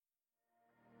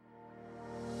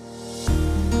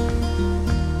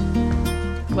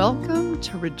Welcome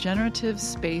to Regenerative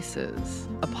Spaces,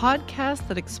 a podcast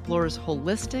that explores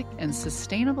holistic and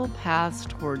sustainable paths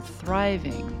toward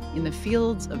thriving in the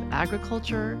fields of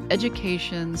agriculture,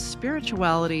 education,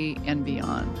 spirituality, and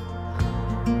beyond.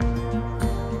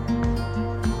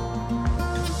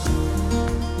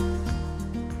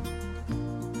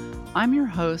 I'm your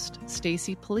host,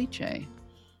 Stacy Police.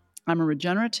 I'm a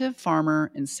regenerative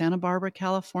farmer in Santa Barbara,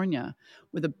 California,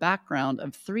 with a background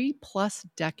of 3+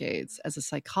 decades as a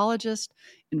psychologist,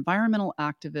 environmental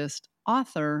activist,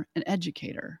 author, and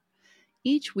educator.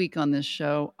 Each week on this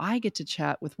show, I get to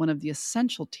chat with one of the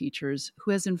essential teachers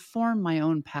who has informed my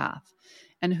own path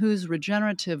and whose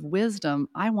regenerative wisdom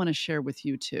I want to share with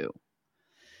you too.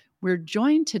 We're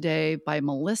joined today by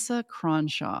Melissa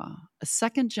Cronshaw, a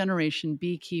second-generation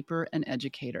beekeeper and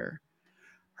educator.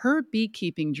 Her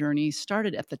beekeeping journey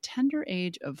started at the tender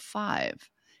age of 5,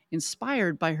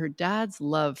 inspired by her dad's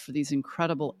love for these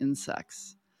incredible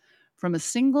insects. From a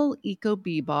single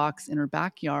eco-bee box in her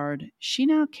backyard, she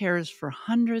now cares for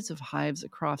hundreds of hives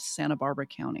across Santa Barbara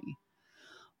County.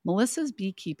 Melissa's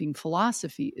beekeeping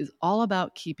philosophy is all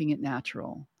about keeping it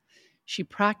natural. She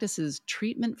practices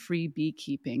treatment-free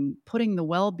beekeeping, putting the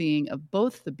well-being of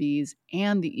both the bees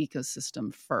and the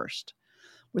ecosystem first.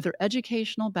 With her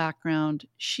educational background,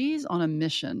 she's on a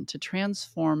mission to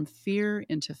transform fear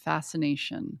into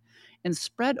fascination and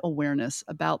spread awareness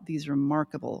about these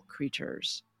remarkable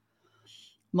creatures.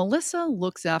 Melissa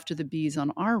looks after the bees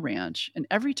on our ranch, and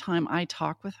every time I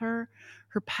talk with her,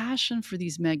 her passion for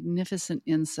these magnificent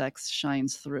insects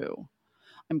shines through.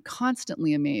 I'm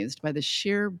constantly amazed by the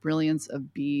sheer brilliance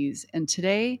of bees, and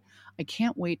today I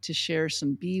can't wait to share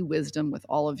some bee wisdom with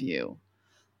all of you.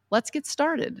 Let's get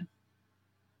started.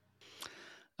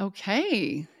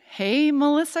 Okay. Hey,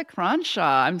 Melissa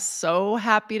Cronshaw. I'm so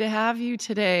happy to have you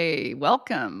today.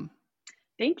 Welcome.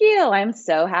 Thank you. I'm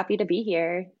so happy to be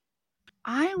here.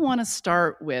 I want to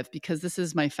start with, because this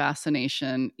is my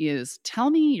fascination, is tell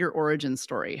me your origin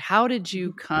story. How did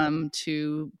you come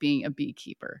to being a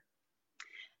beekeeper?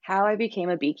 How I became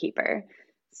a beekeeper.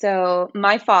 So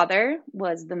my father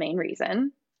was the main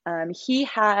reason. He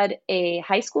had a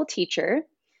high school teacher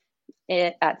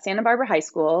at Santa Barbara High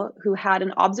School who had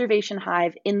an observation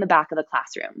hive in the back of the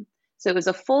classroom. So it was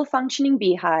a full functioning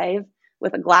beehive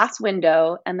with a glass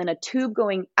window and then a tube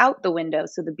going out the window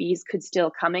so the bees could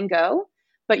still come and go,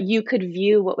 but you could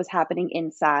view what was happening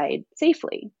inside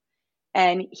safely.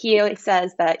 And he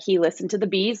says that he listened to the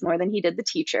bees more than he did the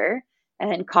teacher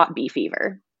and caught bee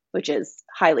fever, which is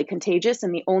highly contagious.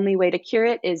 And the only way to cure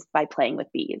it is by playing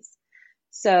with bees.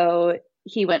 So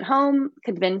he went home,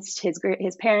 convinced his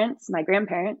parents, my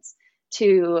grandparents,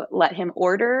 to let him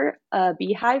order a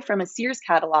beehive from a Sears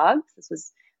catalog. This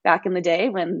was back in the day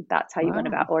when that's how you went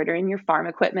about ordering your farm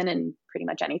equipment and pretty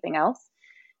much anything else.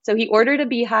 So he ordered a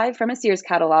beehive from a Sears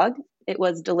catalog. It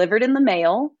was delivered in the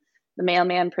mail. The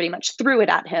mailman pretty much threw it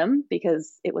at him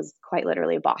because it was quite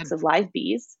literally a box of live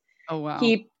bees. Oh, wow.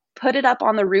 He put it up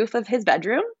on the roof of his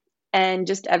bedroom and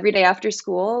just every day after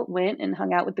school went and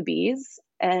hung out with the bees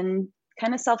and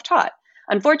kind of self-taught.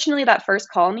 Unfortunately, that first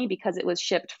colony, because it was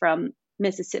shipped from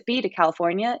Mississippi to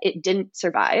California, it didn't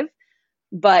survive,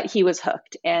 but he was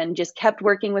hooked and just kept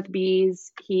working with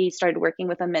bees. He started working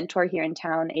with a mentor here in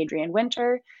town, Adrian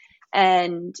Winter,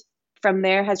 and from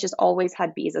there has just always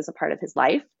had bees as a part of his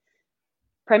life.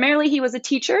 Primarily, he was a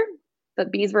teacher,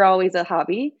 but bees were always a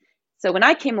hobby. So when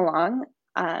I came along,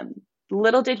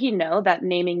 little did he know that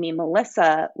naming me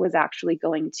Melissa was actually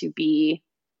going to be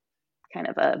kind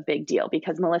of a big deal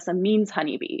because Melissa means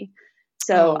honeybee.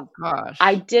 So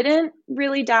I didn't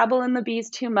really dabble in the bees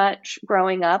too much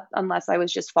growing up unless I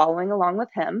was just following along with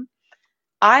him.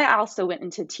 I also went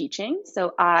into teaching.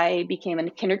 So I became a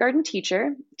kindergarten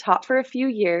teacher, taught for a few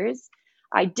years.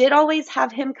 I did always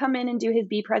have him come in and do his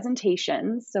bee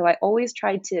presentations. So I always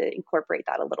tried to incorporate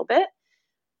that a little bit,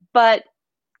 but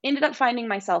ended up finding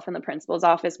myself in the principal's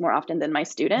office more often than my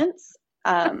students.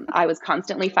 I was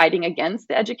constantly fighting against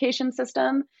the education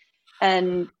system,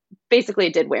 and basically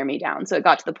it did wear me down. So it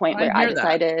got to the point where I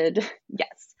decided,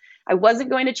 yes, I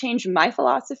wasn't going to change my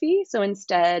philosophy. So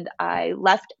instead I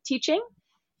left teaching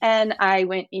and I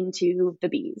went into the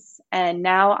bees. And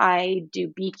now I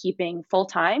do beekeeping full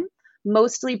time,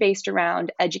 mostly based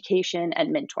around education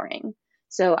and mentoring.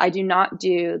 So I do not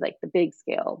do like the big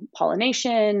scale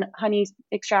pollination, honey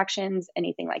extractions,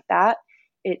 anything like that.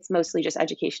 It's mostly just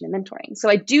education and mentoring. So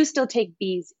I do still take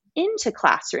bees into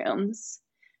classrooms,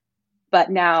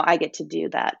 but now I get to do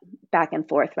that back and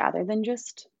forth rather than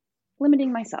just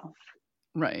limiting myself.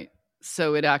 Right.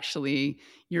 So it actually,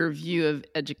 your view of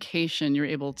education, you're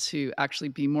able to actually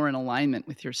be more in alignment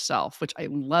with yourself, which I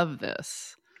love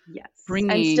this. Yes. And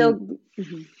bringing still,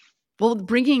 mhm, well,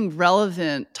 bringing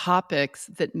relevant topics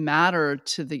that matter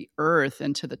to the earth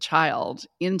and to the child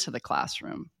into the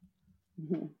classroom.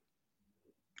 mhm.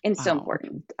 And so Wow.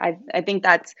 important. Okay. I think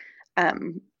that's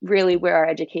really where our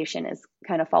education is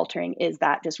kind of faltering, is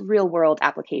that just real world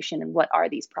application, and what are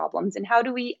these problems and how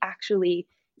do we actually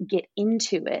get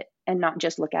into it and not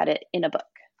just look at it in a book.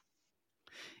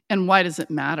 And why does it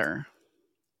matter?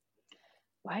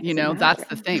 Why You does it know, that's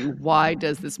matter? the thing. Why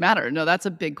does this matter? No, that's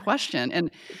a big question.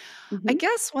 And I Hmm.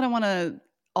 guess what I want to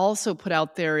also put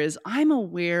out there is I'm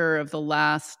aware of the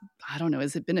last, I don't know,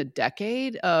 has it been a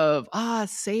decade of,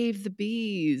 save the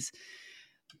bees?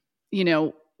 You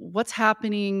know, what's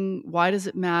happening? Why does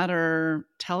it matter?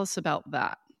 Tell us about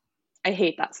that. I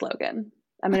hate that slogan.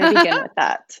 I'm going to begin with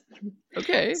that.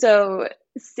 Okay. So,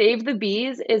 save the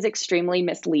bees is extremely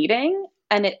misleading,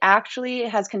 and it actually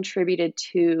has contributed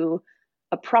to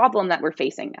a problem that we're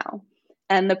facing now.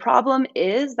 And the problem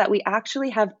is that we actually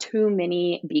have too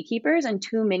many beekeepers and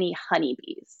too many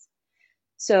honeybees.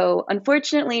 So,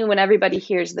 unfortunately, when everybody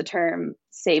hears the term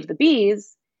save the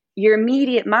bees, your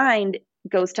immediate mind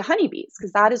goes to honeybees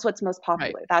because that is what's most Right.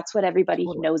 popular. That's what everybody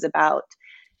Totally. knows about.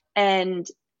 And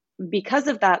because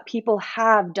of that, people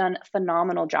have done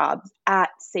phenomenal jobs at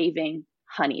saving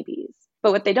honeybees.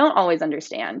 But what they don't always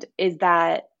understand is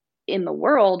that in the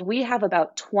world, we have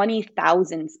about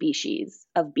 20,000 species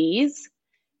of bees,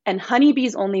 and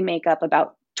honeybees only make up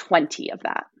about 20 of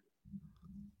that.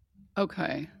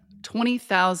 Okay.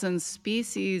 20,000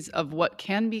 species of what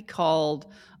can be called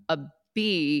a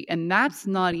bee, and that's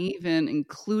not even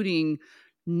including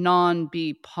non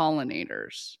bee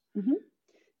pollinators. Mhm.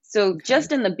 So, Okay.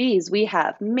 just in the bees, we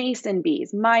have mason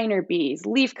bees, miner bees,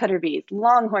 leafcutter bees,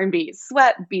 longhorn bees,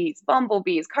 sweat bees,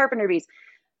 bumblebees, carpenter bees.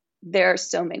 There are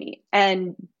so many.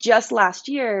 And just last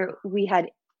year, we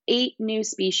had 8 new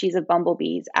species of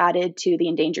bumblebees added to the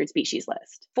endangered species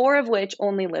list, 4 of which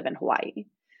only live in Hawaii.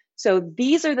 So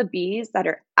these are the bees that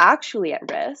are actually at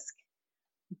risk.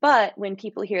 But when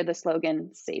people hear the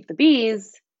slogan, save the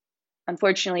bees,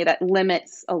 unfortunately, that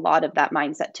limits a lot of that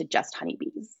mindset to just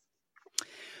honeybees.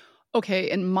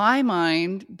 Okay. In my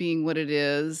mind, being what it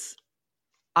is,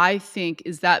 I think,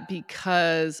 is that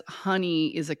because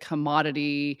honey is a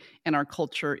commodity and our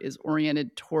culture is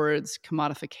oriented towards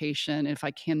commodification. If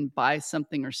I can buy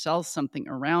something or sell something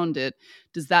around it,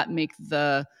 does that make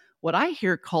the what I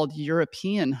hear called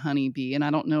European honeybee, and I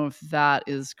don't know if that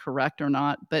is correct or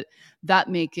not, but that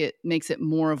makes it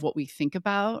more of what we think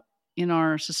about in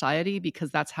our society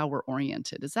because that's how we're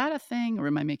oriented. Is that a thing, or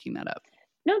am I making that up?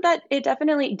 No, that it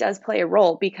definitely does play a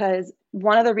role, because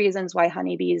one of the reasons why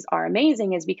honeybees are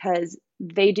amazing is because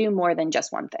they do more than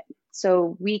just one thing.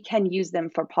 So we can use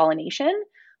them for pollination,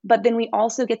 but then we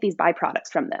also get these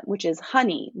byproducts from them, which is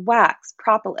honey, wax,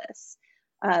 propolis,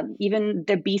 even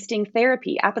the bee sting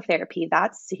therapy, apitherapy,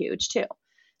 that's huge too.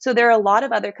 So there are a lot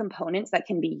of other components that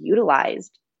can be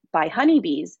utilized by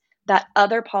honeybees that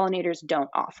other pollinators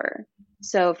don't offer.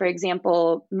 So, for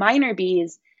example, miner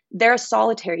bees, they're a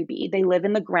solitary bee. They live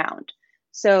in the ground.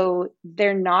 So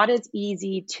they're not as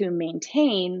easy to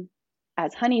maintain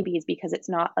as honeybees because it's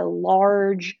not a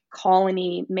large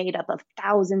colony made up of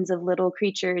thousands of little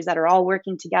creatures that are all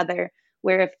working together.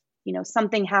 Where if,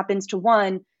 something happens to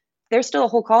one, there's still a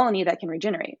whole colony that can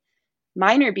regenerate.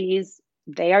 Miner bees,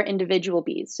 they are individual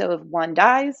bees. So if one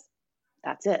dies,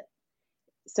 that's it.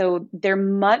 So they're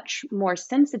much more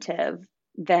sensitive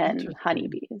than Interesting.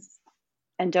 honeybees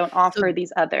and don't So offer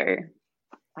these other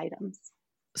items.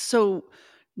 So,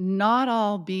 not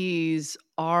all bees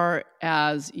are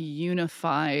as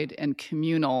unified and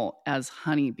communal as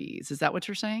honeybees. Is that what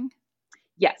you're saying?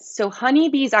 Yes. So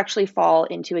honeybees actually fall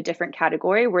into a different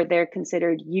category where they're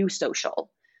considered eusocial,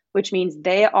 which means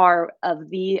they are of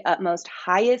the utmost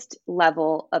highest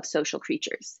level of social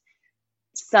creatures.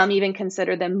 Some even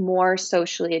consider them more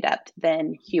socially adept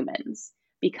than humans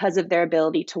because of their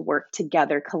ability to work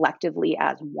together collectively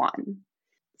as one.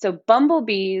 So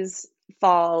bumblebees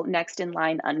fall next in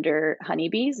line under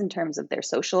honeybees in terms of their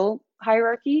social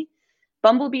hierarchy.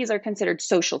 Bumblebees are considered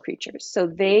social creatures. So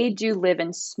they do live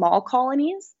in small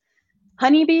colonies.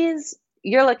 Honeybees,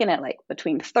 you're looking at like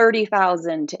between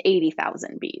 30,000 to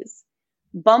 80,000 bees.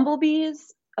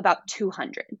 Bumblebees, about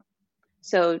 200.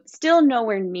 So still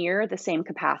nowhere near the same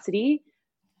capacity,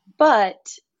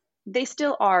 but they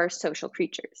still are social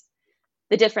creatures.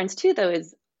 The difference too, though,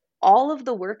 is all of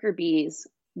the worker bees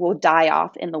will die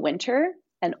off in the winter,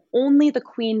 and only the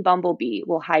queen bumblebee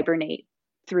will hibernate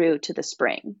through to the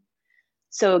spring.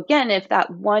 So again, if that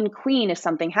one queen, if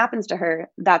something happens to her,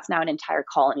 that's now an entire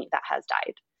colony that has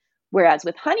died. Whereas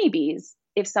with honeybees,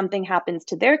 if something happens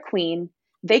to their queen,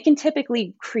 they can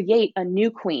typically create a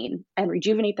new queen and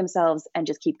rejuvenate themselves and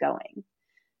just keep going.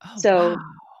 Oh, wow. So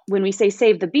when we say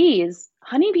save the bees,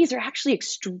 honeybees are actually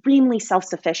extremely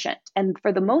self-sufficient and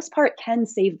for the most part can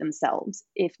save themselves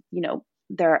if, if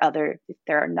there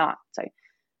are not. Sorry.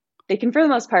 They can, for the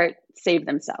most part, save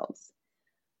themselves.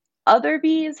 Other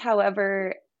bees,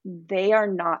 however, they are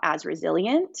not as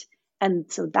resilient. And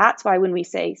so that's why when we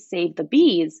say save the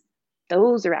bees,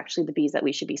 those are actually the bees that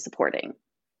we should be supporting,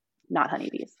 not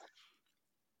honeybees.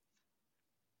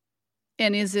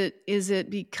 And is it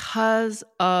because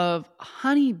of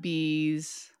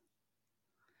honeybees'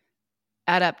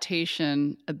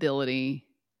 adaptation ability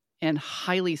and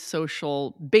highly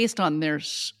social, based on their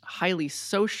highly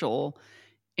social,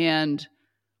 and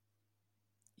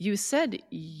you said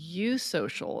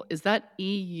eusocial. Is that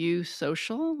EU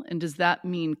social? And does that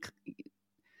mean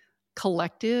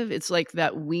collective? It's like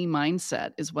that we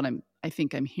mindset is what I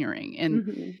think I'm hearing.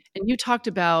 And you talked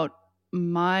about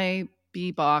my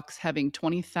bee box having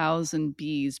 20,000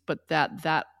 bees, but that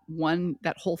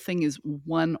whole thing is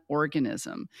one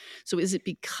organism. So is it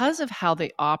because of how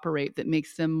they operate that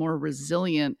makes them more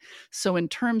resilient? So in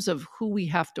terms of who we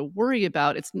have to worry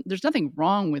about, there's nothing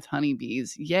wrong with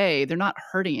honeybees. Yay, they're not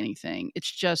hurting anything.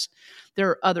 It's just there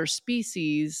are other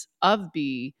species of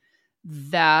bee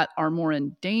that are more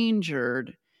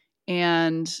endangered.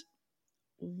 And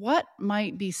what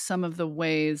might be some of the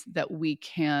ways that we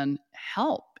can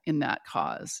help in that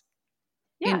cause?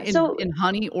 Yeah. In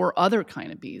honey or other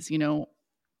kind of bees,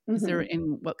 is there Mhm. any,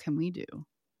 what can we do?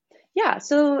 Yeah.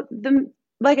 So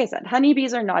like I said,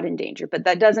 honeybees are not in danger, but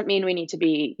that doesn't mean we need to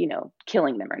be,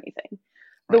 killing them or anything.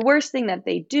 The Right. worst thing that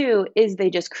they do is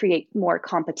they just create more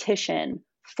competition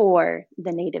for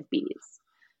the native bees.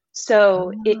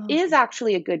 So it Oh, is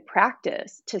actually a good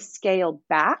practice to scale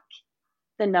back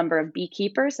the number of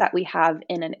beekeepers that we have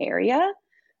in an area,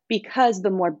 because the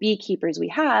more beekeepers we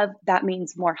have, that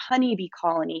means more honeybee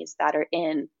colonies that are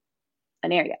in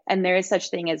an area. And there is such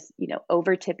thing as,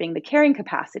 over tipping the carrying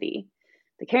capacity.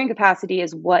 The carrying capacity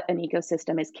is what an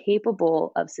ecosystem is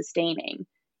capable of sustaining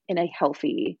in a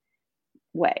healthy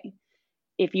way.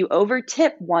 If you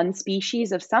overtip one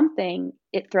species of something,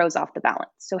 it throws off the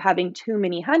balance. So having too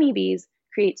many honeybees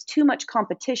creates too much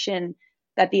competition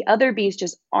that the other bees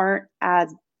just aren't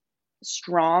as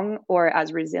strong or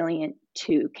as resilient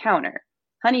to counter.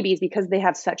 Honeybees, because they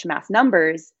have such mass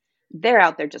numbers, they're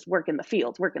out there just working the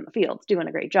fields, doing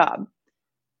a great job.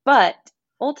 But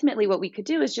ultimately, what we could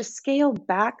do is just scale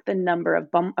back the number of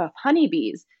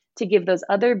honeybees to give those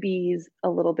other bees a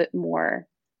little bit more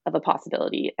of a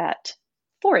possibility at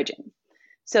foraging.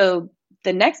 So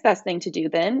the next best thing to do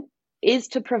then is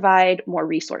to provide more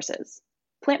resources,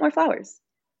 plant more flowers.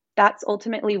 That's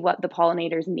ultimately what the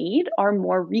pollinators need, are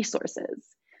more resources.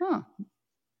 huh.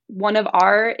 One of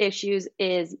our issues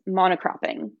is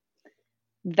monocropping.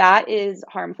 That is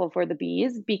harmful for the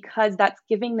bees because that's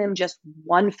giving them just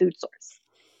one food source.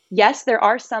 Yes, there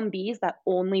are some bees that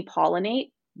only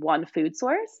pollinate one food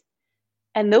source,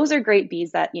 and those are great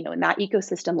bees that, in that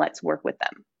ecosystem, let's work with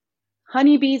them.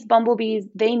 Honeybees, bumblebees,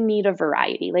 they need a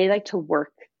variety. They like to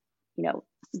work,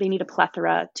 they need a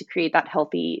plethora to create that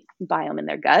healthy biome in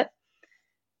their gut.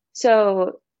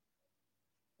 So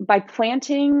by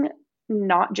planting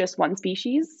not just one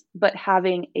species, but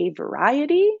having a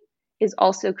variety is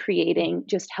also creating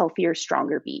just healthier,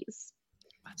 stronger bees.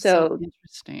 That's so So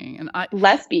interesting. And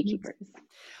less beekeepers.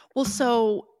 well,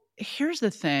 so here's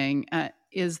the thing,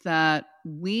 is that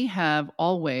we have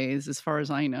always, as far as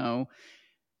I know,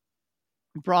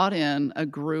 brought in a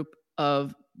group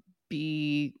of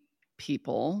bee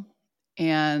people,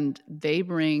 and they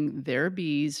bring their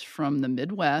bees from the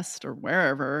Midwest or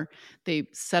wherever. They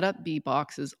set up bee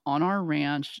boxes on our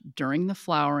ranch during the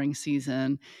flowering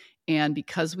season. And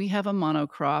because we have a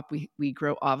monocrop, we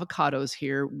grow avocados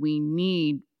here, we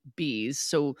need bees.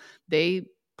 So they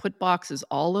put boxes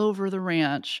all over the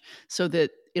ranch so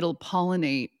that it'll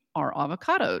pollinate our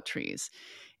avocado trees.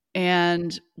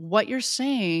 And what you're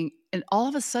saying, and all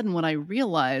of a sudden, what I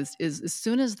realized is as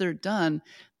soon as they're done,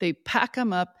 they pack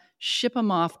them up, ship them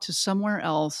off to somewhere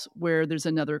else where there's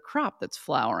another crop that's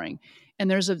flowering. And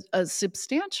there's a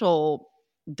substantial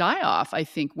die off, I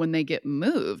think, when they get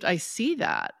moved. I see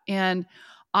that. And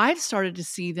I've started to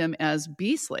see them as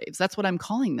bee slaves. That's what I'm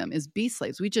calling them, is bee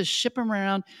slaves. We just ship them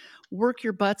around, work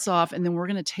your butts off, and then we're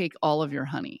going to take all of your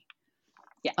honey.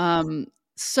 Yes.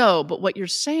 But what you're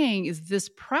saying is this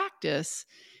practice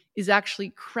is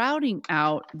actually crowding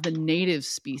out the native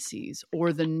species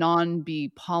or the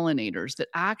non-bee pollinators that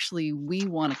actually we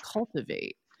want to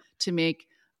cultivate to make,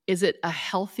 is it a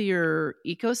healthier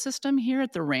ecosystem here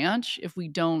at the ranch if we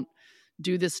don't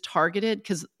do this targeted?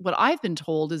 Because what I've been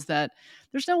told is that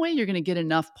there's no way you're going to get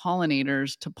enough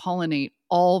pollinators to pollinate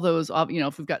all those,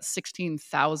 if we've got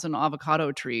 16,000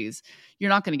 avocado trees, you're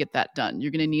not going to get that done.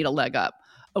 You're going to need a leg up.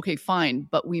 Okay, fine.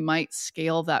 But we might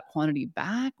scale that quantity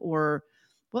back, or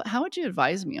how would you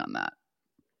advise me on that?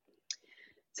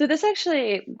 So this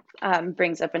actually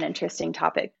brings up an interesting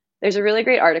topic. There's a really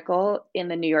great article in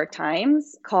the New York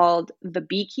Times called "The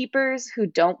Beekeepers Who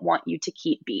Don't Want You to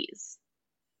Keep Bees."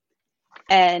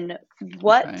 And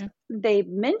what they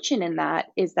mention in that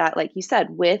is that, like you said,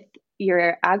 with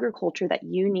your agriculture, that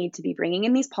you need to be bringing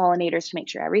in these pollinators to make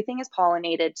sure everything is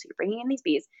pollinated. So you're bringing in these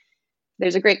bees.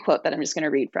 There's a great quote that I'm just going to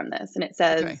read from this. And it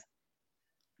says,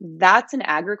 that's an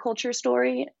agriculture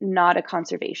story, not a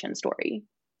conservation story.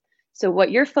 So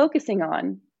what you're focusing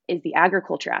on is the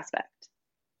agriculture aspect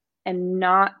and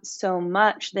not so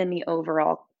much than the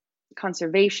overall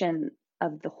conservation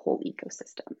of the whole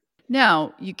ecosystem.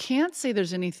 Now, you can't say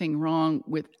there's anything wrong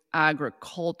with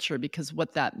agriculture, because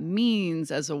what that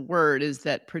means as a word is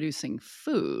that producing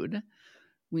food,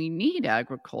 we need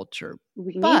agriculture.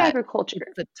 We need agriculture.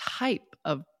 It's the type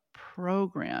of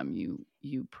program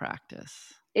you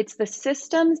practice. It's the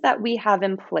systems that we have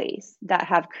in place that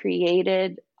have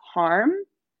created harm.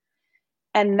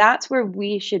 And that's where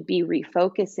we should be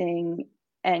refocusing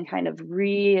and kind of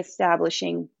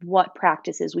reestablishing what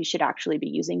practices we should actually be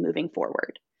using moving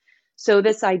forward. So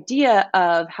this idea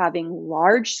of having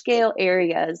large scale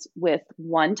areas with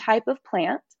one type of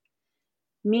plant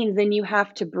means then you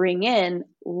have to bring in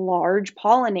large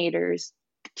pollinators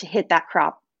to hit that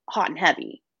crop hot and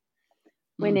heavy.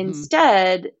 When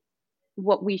instead,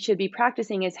 what we should be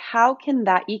practicing is how can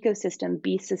that ecosystem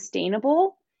be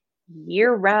sustainable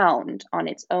year round on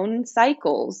its own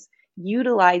cycles,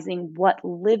 utilizing what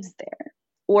lives there.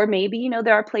 Or maybe,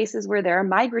 there are places where there are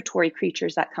migratory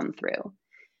creatures that come through.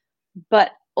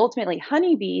 But ultimately,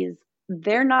 honeybees,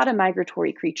 they're not a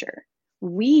migratory creature.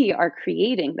 We are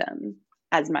creating them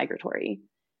as migratory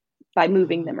by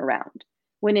moving them around.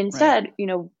 When instead,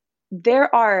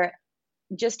 there are,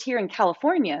 just here in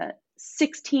California,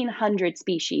 1,600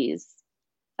 species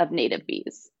of native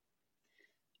bees.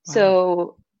 Wow.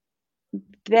 So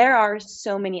there are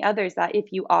so many others that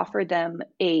if you offer them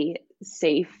a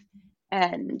safe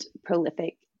and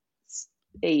prolific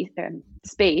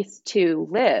space to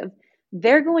live,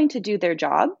 they're going to do their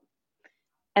job,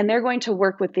 and they're going to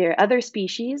work with their other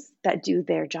species that do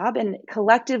their job. And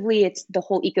collectively, it's the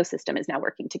whole ecosystem is now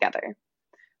working together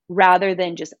rather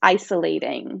than just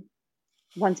isolating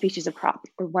one species of crop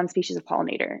or one species of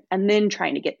pollinator and then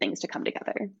trying to get things to come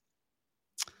together.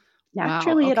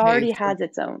 Naturally, it already has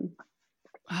its own.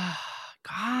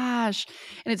 Gosh.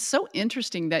 And it's so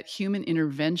interesting, that human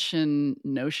intervention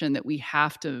notion that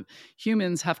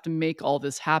humans have to make all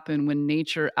this happen when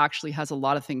nature actually has a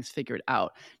lot of things figured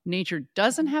out. Nature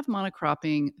doesn't have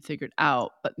monocropping figured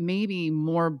out, but maybe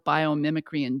more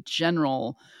biomimicry in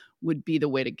general would be the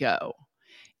way to go.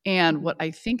 And what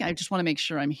I think, I just want to make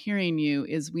sure I'm hearing you,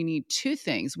 is we need two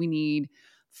things. We need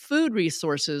food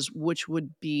resources, which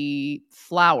would be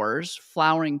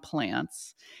flowering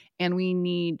plants, and we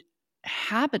need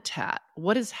habitat.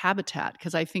 What is habitat?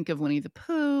 Because I think of Winnie the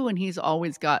Pooh, and he's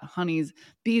always got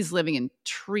bees living in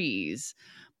trees.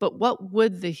 But what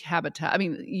would the habitat? I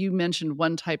mean, you mentioned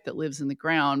one type that lives in the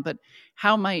ground, but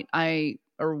how might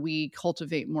we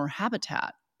cultivate more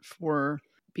habitat for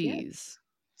bees? Yeah.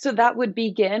 So that would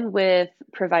begin with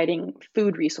providing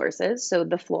food resources. So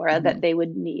the flora that they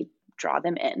would need, draw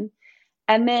them in.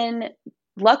 And then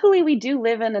luckily, we do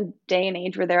live in a day and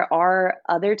age where there are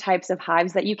other types of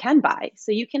hives that you can buy.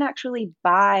 So you can actually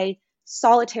buy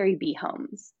solitary bee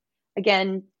homes.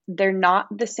 Again, they're not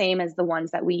the same as the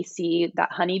ones that we see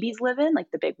that honeybees live in,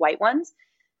 like the big white ones.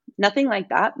 Nothing like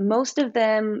that. Most of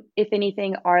them, if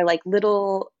anything, are like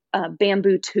little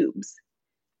bamboo tubes,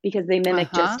 because they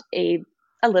mimic just a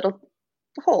little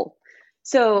hole.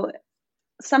 So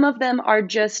some of them are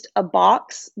just a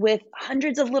box with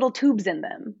hundreds of little tubes in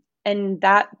them. And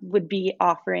that would be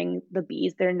offering the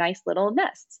bees their nice little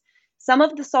nests. Some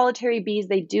of the solitary bees,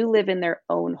 they do live in their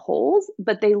own holes,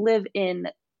 but they live in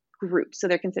groups. So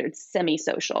they're considered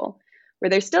semi-social, where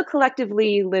they're still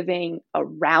collectively living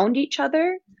around each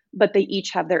other, but they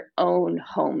each have their own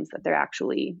homes that they're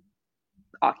actually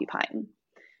occupying.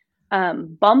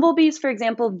 Bumblebees, for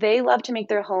example, they love to make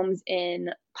their homes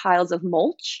in piles of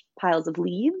mulch, piles of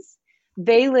leaves.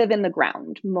 They live in the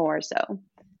ground more so.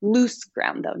 Loose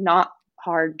ground, though, not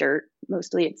hard dirt.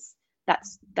 Mostly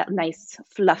that's that nice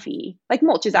fluffy, like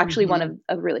mulch is actually one of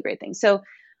a really great thing. So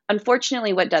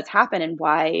unfortunately, what does happen and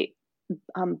why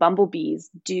bumblebees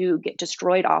do get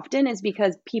destroyed often is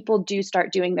because people do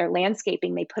start doing their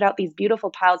landscaping. They put out these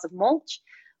beautiful piles of mulch.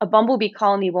 A bumblebee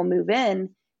colony will move in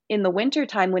the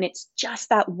wintertime when it's just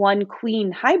that one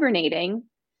queen hibernating.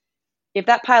 If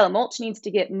that pile of mulch needs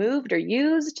to get moved or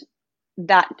used,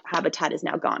 that habitat is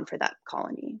now gone for that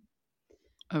colony.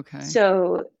 Okay.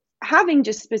 So having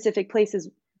just specific places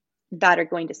that are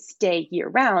going to stay year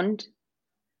round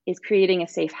is creating a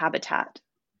safe habitat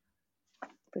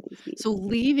for these bees. So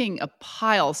leaving a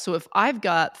pile. So if I've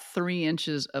got 3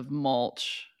 inches of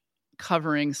mulch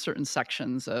covering certain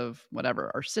sections of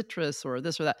whatever, or citrus or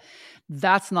this or that,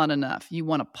 that's not enough. You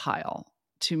want a pile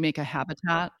to make a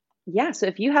habitat. Yeah, so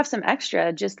if you have some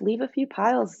extra, just leave a few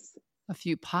piles A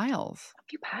few piles.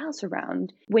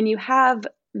 around. When you have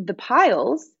the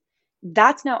piles,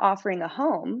 that's now offering a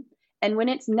home. And when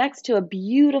it's next to a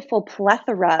beautiful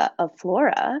plethora of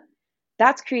flora,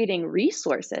 that's creating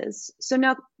resources. So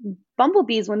now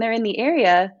bumblebees, when they're in the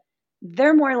area,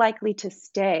 they're more likely to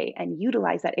stay and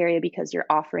utilize that area because you're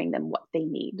offering them what they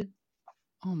need.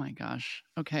 Oh my gosh.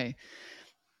 Okay.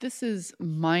 This is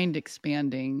mind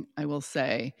expanding, I will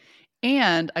say.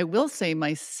 And I will say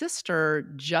my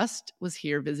sister just was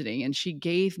here visiting and she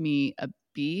gave me a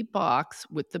bee box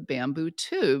with the bamboo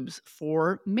tubes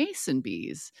for mason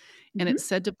bees. And Mm-hmm. it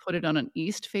said to put it on an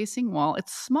east facing wall.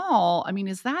 It's small. I mean,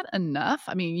 is that enough?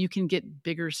 I mean, you can get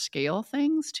bigger scale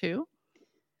things too.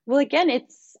 Well, again,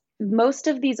 it's most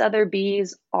of these other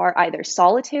bees are either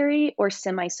solitary or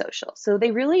semi-social. So they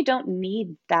really don't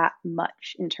need that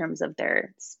much in terms of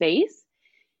their space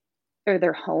or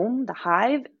their home, the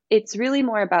hive. It's really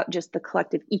more about just the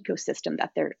collective ecosystem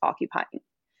that they're occupying.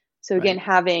 So again, Right.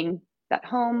 having that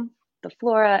home, the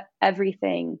flora,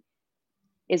 everything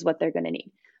is what they're going to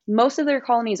need. Most of their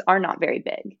colonies are not very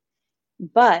big,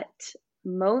 but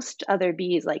most other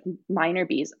bees, like minor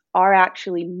bees, are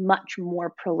actually much more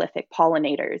prolific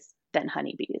pollinators than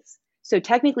honeybees. So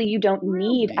technically, you don't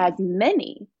need as Really?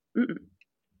 many.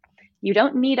 You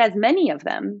don't need as many of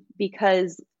them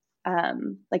because,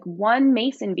 like one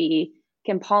mason bee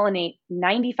can pollinate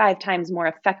 95 times more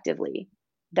effectively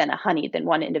than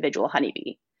one individual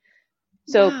honeybee.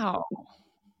 So Wow.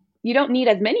 you don't need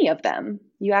as many of them.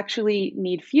 You actually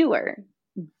need fewer.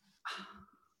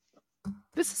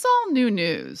 This is all new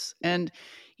news. And,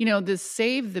 this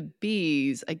Save the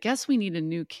Bees, I guess we need a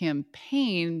new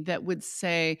campaign that would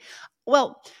say,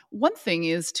 well, one thing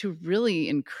is to really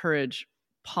encourage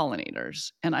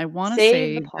pollinators. And I want to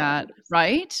Save the say that, pollinators.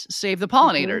 right? Save the Mm-hmm.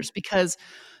 pollinators, because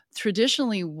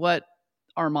traditionally what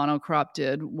our monocrop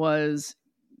did was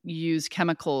use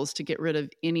chemicals to get rid of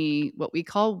any what we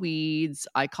call weeds.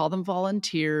 I call them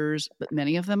volunteers, but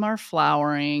many of them are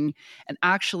flowering. And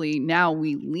actually, now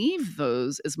we leave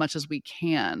those as much as we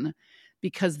can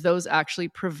because those actually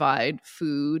provide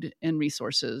food and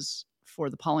resources for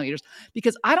the pollinators.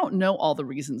 Because I don't know all the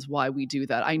reasons why we do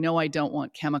that. I know I don't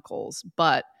want chemicals,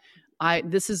 but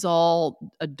this is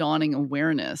all a dawning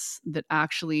awareness that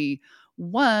actually,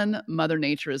 one, Mother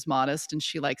Nature is modest and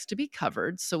she likes to be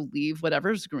covered. So leave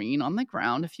whatever's green on the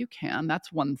ground if you can.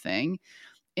 That's one thing.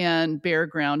 And bare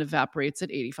ground evaporates at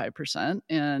 85%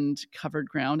 and covered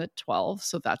ground at 12.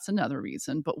 So that's another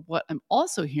reason. But what I'm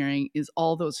also hearing is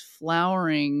all those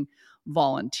flowering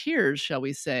volunteers, shall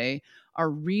we say, are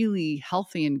really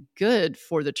healthy and good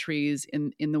for the trees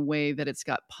in the way that it's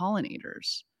got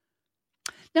pollinators.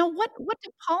 Now, what do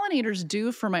pollinators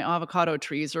do for my avocado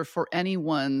trees or for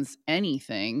anyone's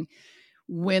anything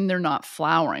when they're not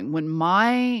flowering? When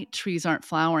my trees aren't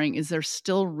flowering, is there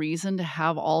still reason to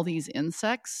have all these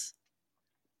insects?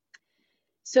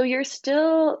 So it's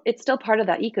still part of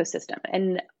that ecosystem.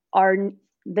 And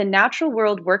the natural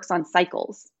world works on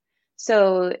cycles.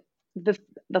 So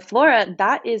the flora,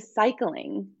 that is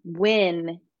cycling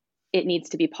when it needs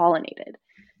to be pollinated.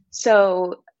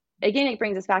 So again, it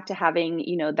brings us back to having,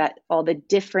 that all the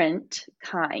different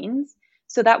kinds.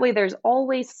 So that way there's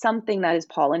always something that is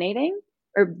pollinating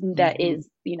or that Mhm. is,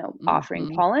 offering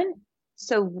Mhm. pollen.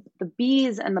 So the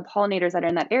bees and the pollinators that are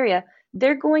in that area,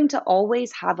 they're going to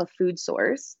always have a food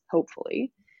source,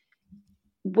 hopefully,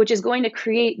 which is going to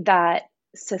create that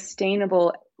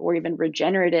sustainable or even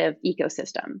regenerative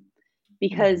ecosystem.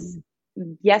 Because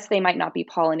Mhm. yes, they might not be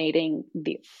pollinating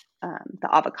the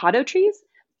avocado trees,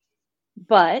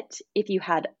 but if you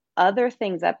had other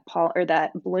things that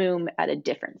bloom at a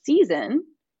different season,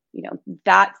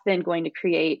 that's then going to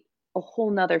create a whole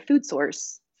nother food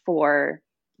source for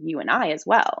you and I as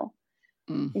well,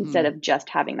 instead Mhm. of just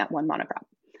having that one monocrop.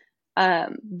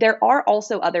 There are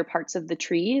also other parts of the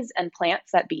trees and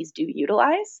plants that bees do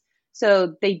utilize.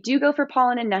 So they do go for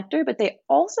pollen and nectar, but they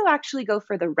also actually go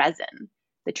for the resin,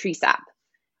 the tree sap.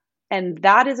 And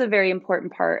that is a very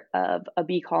important part of a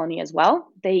bee colony as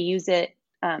well. They use it,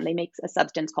 they make a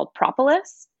substance called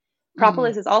propolis.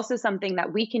 Mm, Propolis is also something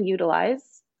that we can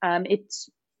utilize. It's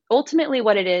ultimately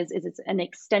what it is it's an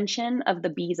extension of the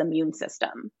bee's immune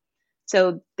system.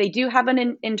 So they do have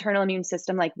an internal immune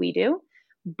system like we do,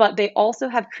 but they also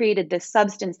have created this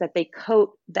substance that they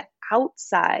coat the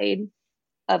outside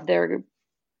of their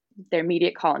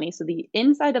immediate colony. So the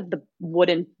inside of the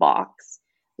wooden box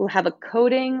will have a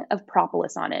coating of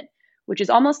propolis on it, which is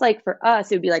almost like for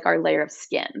us, it would be like our layer of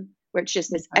skin, where it's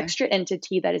just this okay. extra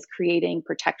entity that is creating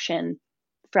protection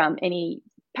from any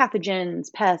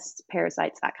pathogens, pests,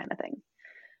 parasites, that kind of thing.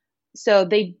 So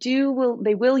they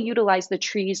will utilize the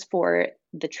trees for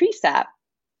the tree sap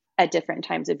at different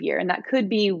times of year. And that could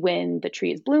be when the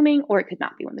tree is blooming, or it could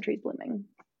not be when the tree is blooming.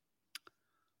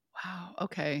 Wow.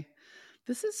 Okay.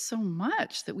 This is so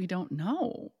much that we don't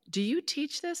know. Do you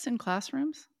teach this in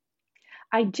classrooms?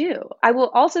 I do. I will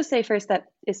also say first that,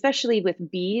 especially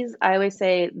with bees, I always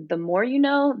say the more you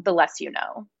know, the less you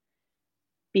know,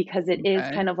 because it is Okay.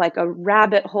 kind of like a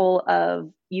rabbit hole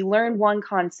of you learn one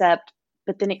concept,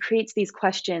 but then it creates these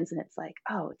questions, and it's like,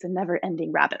 oh, it's a never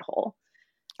ending rabbit hole.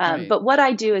 Right. But what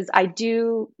I do is I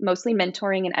do mostly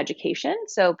mentoring and education.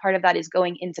 So part of that is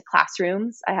going into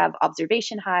classrooms. I have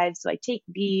observation hives. So I take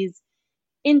bees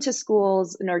into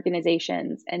schools and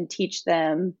organizations and teach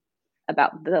them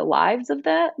about the lives of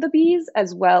the bees,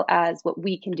 as well as what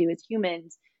we can do as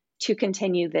humans to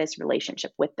continue this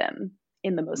relationship with them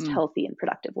in the most Mm. healthy and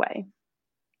productive way.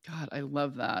 God, I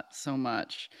love that so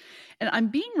much. And I'm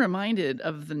being reminded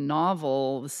of the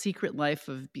novel, The Secret Life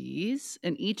of Bees.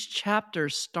 And each chapter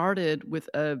started with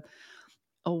a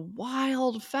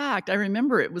wild fact. I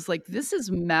remember it was like, this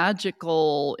is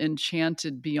magical,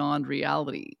 enchanted beyond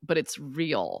reality, but it's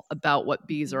real about what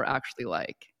bees Mhm. are actually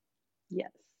like.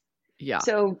 Yes. Yeah.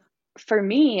 So for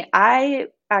me, I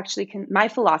actually can, my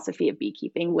philosophy of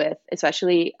beekeeping with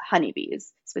especially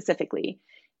honeybees specifically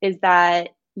is that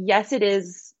yes, it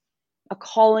is a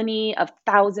colony of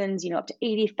thousands, up to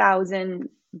 80,000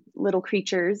 little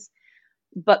creatures,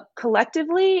 but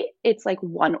collectively it's like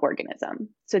one organism.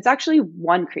 So it's actually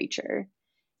one creature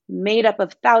made up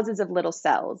of thousands of little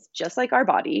cells, just like our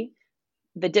body.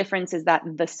 The difference is that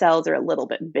the cells are a little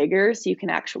bit bigger, so you can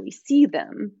actually see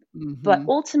them. But Hmm.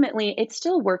 ultimately, it's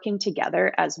still working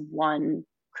together as one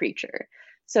creature.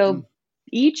 Mm. So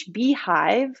each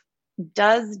beehive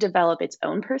does develop its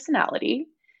own personality.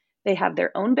 They have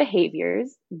their own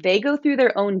behaviors. They go through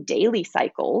their own daily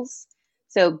cycles.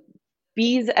 So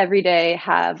bees every day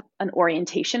have an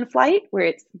orientation flight where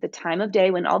it's the time of day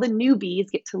when all the new bees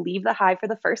get to leave the hive for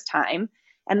the first time,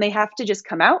 and they have to just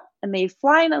come out and they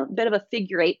fly in a bit of a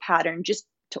figure eight pattern just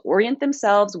to orient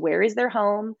themselves. Where is their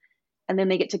home? And then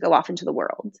they get to go off into the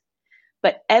world.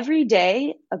 But every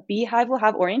day, a beehive will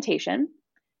have orientation.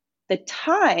 The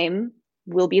time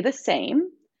will be the same,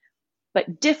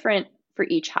 but different for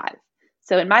each hive.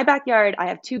 So in my backyard, I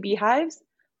have two beehives.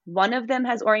 One of them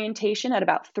has orientation at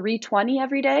about 3:20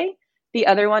 every day. The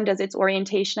other one does its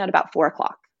orientation at about 4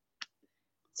 o'clock.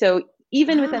 So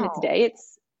even within its Wow. day,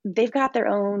 they've got their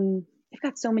own, they've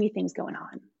got so many things going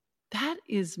on. That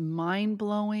is mind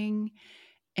blowing.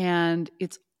 And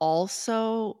it's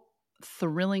also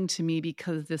thrilling to me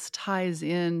because this ties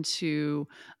into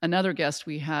another guest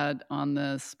we had on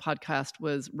this podcast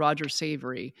was Roger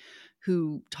Savory,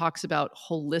 who talks about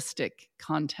holistic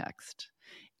context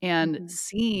and Mm-hmm.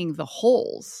 seeing the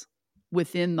holes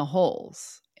within the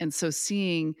holes. And so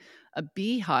seeing a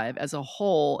beehive as a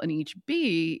whole, and each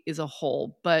bee is a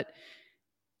whole, but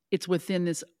it's within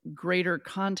this greater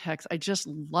context. I just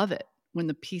love it when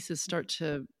the pieces start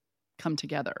to come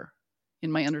together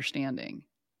in my understanding.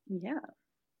 Yeah.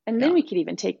 And then Yeah. we could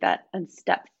even take that a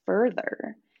step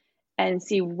further and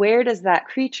see where does that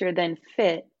creature then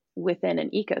fit within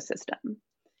an ecosystem.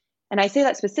 And I say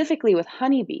that specifically with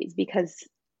honeybees because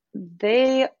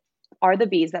they are the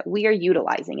bees that we are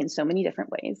utilizing in so many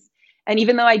different ways. And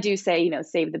even though I do say,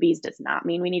 save the bees does not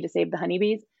mean we need to save the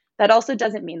honeybees, that also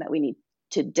doesn't mean that we need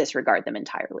to disregard them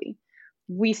entirely.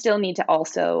 We still need to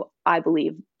also, I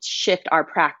believe, shift our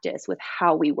practice with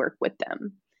how we work with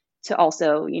them to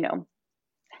also,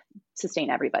 sustain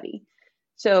everybody.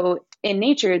 So in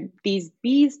nature, these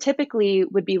bees typically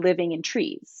would be living in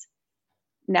trees.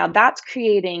 Now that's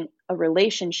creating a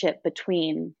relationship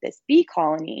between this bee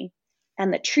colony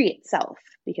and the tree itself,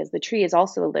 because the tree is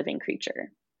also a living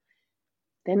creature.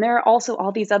 Then there are also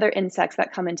all these other insects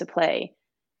that come into play.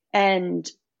 And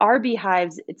our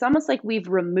beehives, it's almost like we've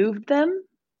removed them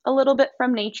a little bit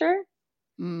from nature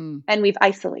Mm. and we've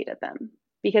isolated them.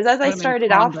 Because as I Put them in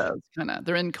started off, condos, kinda.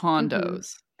 They're in mhm,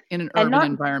 condos in an and urban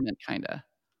not environment, kinda.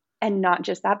 And not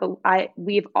just that, but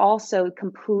we've also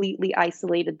completely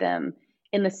isolated them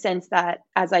in the sense that,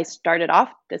 as I started off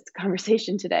this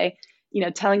conversation today,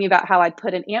 telling you about how I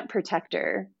put an ant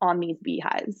protector on these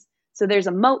beehives. So there's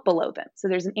a moat below them. So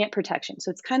there's an ant protection.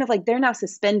 So it's kind of like they're now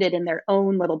suspended in their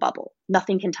own little bubble.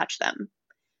 Nothing can touch them.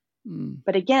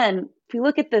 But again, if we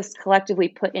look at this collectively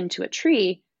put into a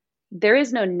tree, there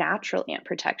is no natural ant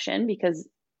protection because,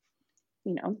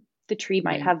 the tree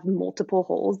might have multiple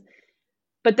holes.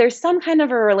 But there's some kind of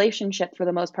a relationship for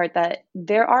the most part that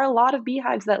there are a lot of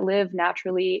beehives that live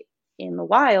naturally in the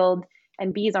wild,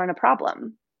 and bees aren't a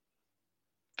problem.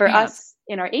 For us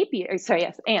in our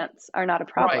ants are not a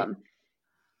problem.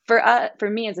 Right. For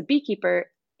me as a beekeeper,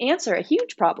 ants are a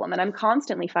huge problem, and I'm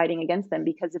constantly fighting against them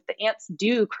because if the ants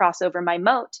do cross over my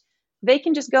moat, they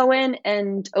can just go in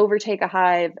and overtake a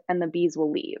hive and the bees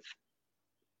will leave.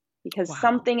 Because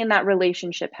something in that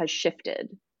relationship has shifted,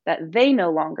 that they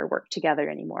no longer work together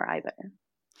anymore either.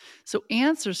 So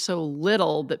ants are so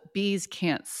little that bees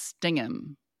can't sting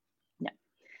them. Yeah.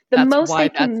 That's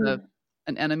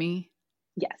an enemy?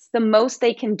 Yes. The most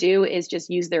they can do is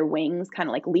just use their wings, kind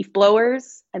of like leaf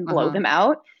blowers, and blow them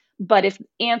out. But if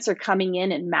ants are coming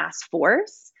in mass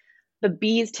force, the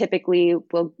bees typically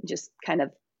will just kind of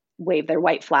wave their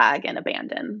white flag and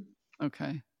abandon.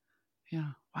 Okay.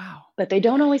 Yeah. Wow. But they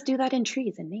don't always do that in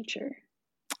trees in nature.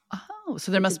 Oh,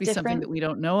 so there must be something that we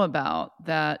don't know about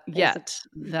that yet.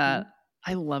 That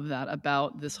I love that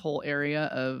about this whole area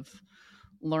of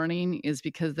learning is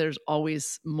because there's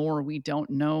always more we don't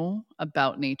know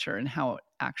about nature and how it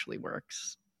actually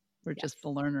works. We're just the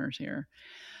learners here.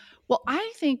 Well,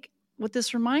 I think what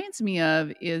this reminds me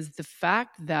of is the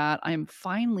fact that I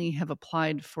finally have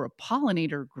applied for a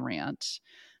pollinator grant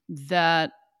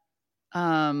that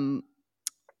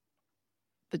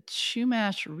the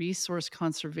Chumash Resource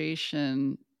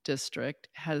Conservation District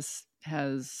has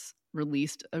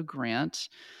released a grant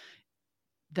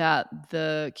that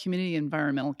the Community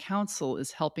Environmental Council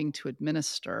is helping to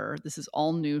administer. This is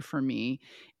all new for me,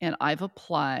 and I've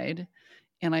applied,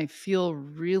 and I feel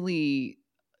really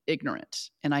ignorant,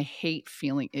 and I hate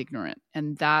feeling ignorant,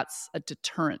 and that's a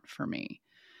deterrent for me.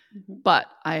 But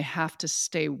I have to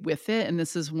stay with it. And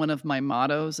this is one of my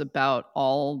mottos about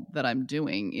all that I'm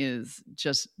doing is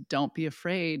just don't be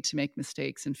afraid to make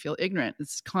mistakes and feel ignorant.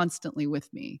 It's constantly with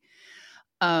me.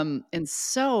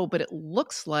 But it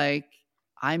looks like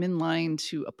I'm in line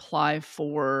to apply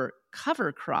for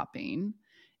cover cropping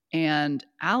and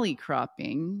alley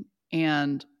cropping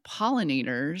and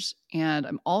pollinators. And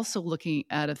I'm also looking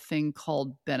at a thing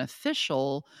called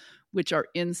beneficial, which are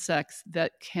insects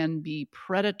that can be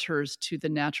predators to the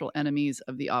natural enemies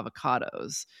of the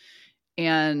avocados.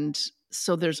 And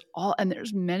so there's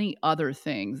many other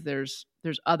things. There's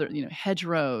other,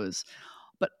 hedgerows,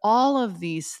 but all of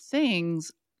these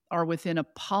things are within a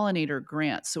pollinator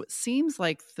grant. So it seems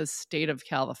like the state of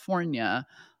California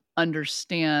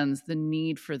understands the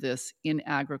need for this in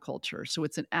agriculture. So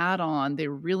it's an add-on.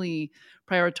 They're really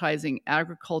prioritizing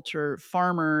agriculture,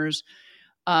 farmers,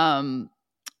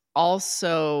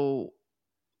 also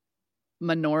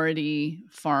minority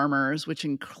farmers, which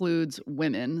includes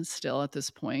women still at this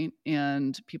point,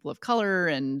 and people of color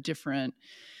and different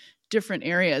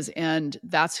areas. And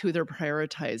that's who they're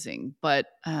prioritizing. But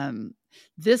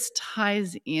this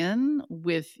ties in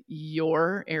with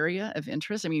your area of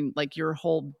interest. I mean, like your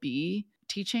whole bee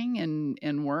teaching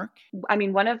and work. I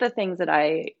mean, one of the things that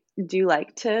I do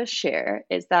like to share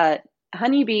is that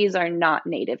honeybees are not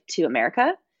native to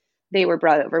America. They were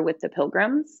brought over with the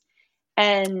Pilgrims,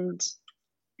 and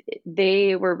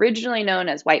they were originally known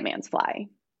as white man's fly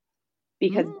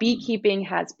because beekeeping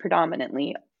has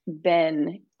predominantly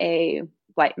been a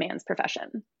white man's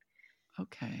profession.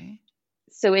 Okay.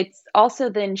 So it's also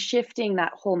then shifting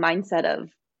that whole mindset of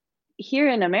here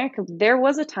in America, there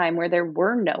was a time where there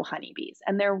were no honeybees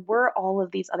and there were all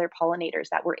of these other pollinators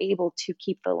that were able to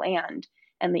keep the land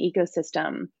and the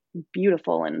ecosystem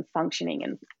beautiful and functioning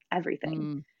and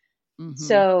everything. Mm-hmm.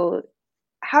 So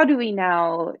how do we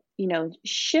now,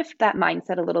 shift that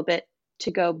mindset a little bit to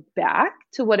go back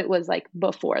to what it was like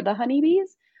before the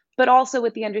honeybees, but also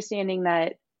with the understanding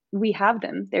that we have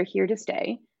them, they're here to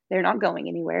stay, they're not going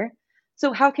anywhere.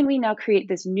 So how can we now create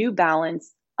this new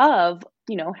balance of,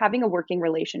 having a working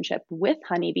relationship with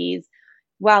honeybees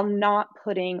while not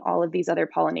putting all of these other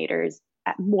pollinators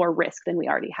at more risk than we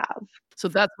already have? So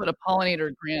that's what a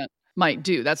pollinator grant might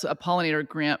do. That's a pollinator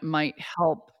grant might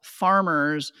help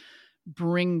farmers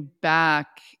bring back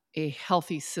a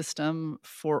healthy system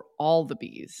for all the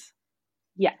bees.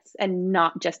 Yes, and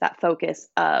not just that focus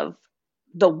of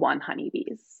the one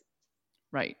honeybees.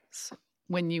 Right. So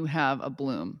when you have a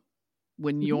bloom,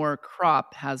 when Mhm. your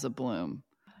crop has a bloom.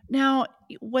 Now,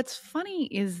 what's funny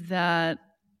is that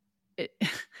it,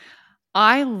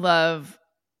 I love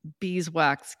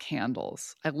beeswax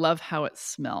candles. I love how it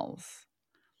smells.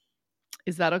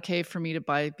 Is that okay for me to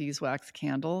buy beeswax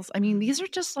candles? I mean, these are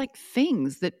just like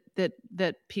things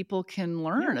that people can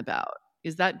learn Yeah. about.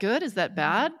 Is that good? Is that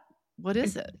bad? What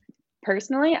is it?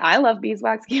 Personally, I love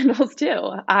beeswax candles too.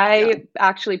 Yeah. I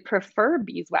actually prefer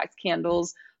beeswax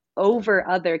candles over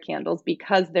other candles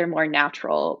because they're more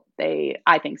natural. They,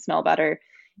 I think, smell better,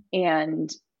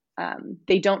 and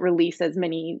they don't release as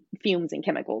many fumes and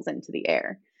chemicals into the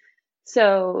air.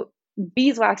 So,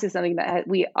 beeswax is something that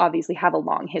we obviously have a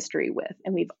long history with,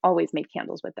 and we've always made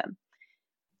candles with them.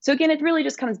 So, again, it really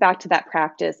just comes back to that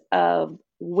practice of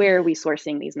where are we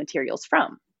sourcing these materials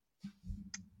from.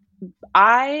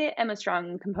 I am a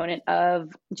strong component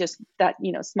of just that,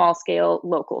 small scale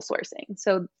local sourcing.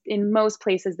 So in most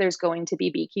places, there's going to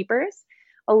be beekeepers.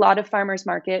 A lot of farmers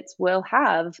markets will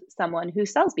have someone who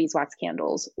sells beeswax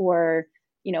candles or,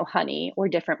 honey or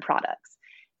different products.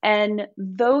 And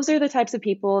those are the types of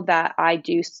people that I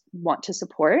do want to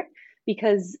support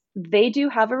because they do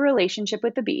have a relationship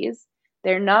with the bees.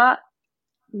 They're not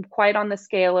quite on the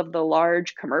scale of the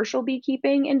large commercial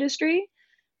beekeeping industry,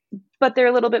 but they're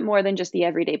a little bit more than just the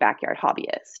everyday backyard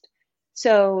hobbyist.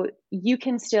 So you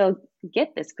can still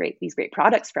get these great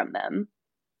products from them.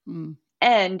 Mm.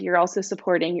 And you're also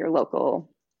supporting your local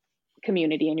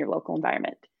community and your local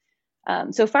environment.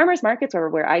 So farmers markets are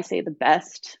where I say the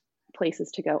best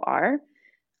places to go are. Okay.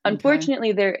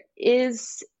 Unfortunately, there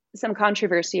is some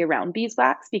controversy around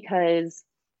beeswax because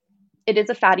it is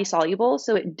a fatty soluble,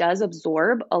 so it does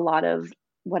absorb a lot of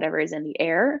whatever is in the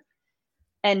air.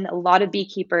 And a lot of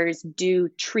beekeepers do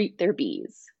treat their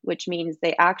bees, which means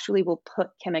they actually will put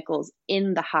chemicals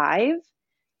in the hive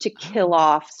to kill Oh.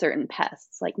 off certain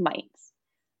pests like mites.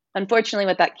 Unfortunately,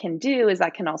 what that can do is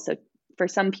that can also, for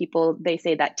some people, they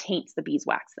say that taints the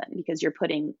beeswax then because you're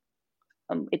putting,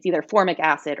 it's either formic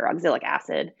acid or oxalic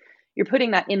acid. You're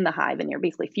putting that in the hive and you're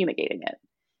basically fumigating it.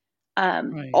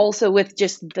 Right. Also, with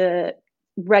just the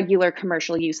regular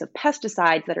commercial use of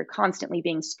pesticides that are constantly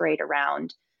being sprayed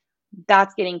around,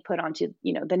 that's getting put onto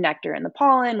the nectar and the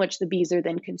pollen, which the bees are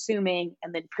then consuming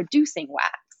and then producing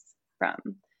wax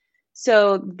from.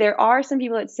 So there are some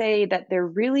people that say that there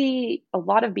really a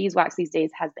lot of beeswax these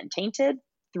days has been tainted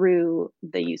through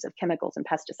the use of chemicals and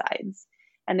pesticides.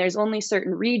 And there's only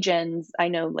certain regions, I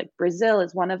know like Brazil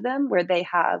is one of them, where they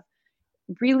have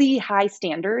really high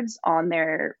standards on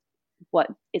their what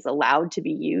is allowed to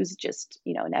be used just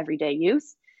in everyday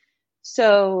use.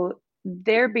 So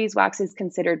their beeswax is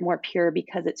considered more pure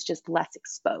because it's just less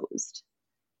exposed.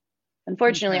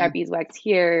 Unfortunately, our Okay. beeswax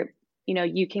here,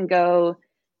 you can go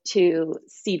to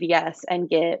CVS and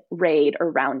get Raid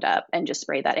or Roundup and just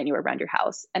spray that anywhere around your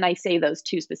house. And I say those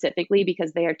two specifically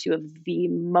because they are two of the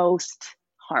most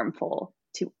harmful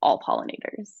to all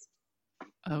pollinators.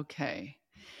 Okay.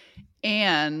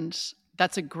 And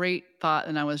that's a great thought.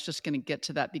 And I was just going to get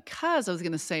to that because I was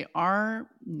going to say our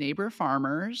neighbor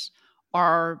farmers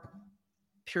are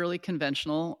purely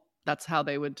conventional. That's how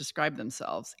they would describe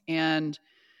themselves. And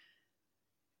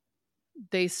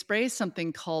they spray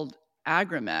something called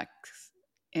Agrimex,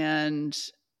 and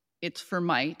it's for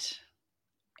mite.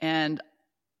 And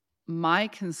my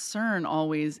concern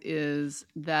always is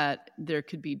that there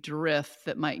could be drift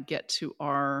that might get to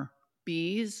our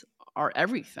bees, our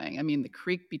everything. I mean, the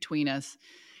creek between us.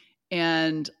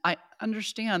 And I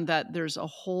understand that there's a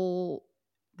whole,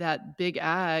 that big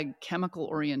ag chemical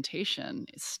orientation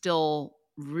is still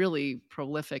really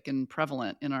prolific and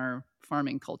prevalent in our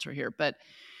farming culture here. But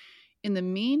in the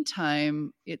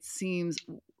meantime, it seems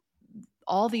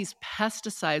all these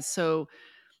pesticides. So,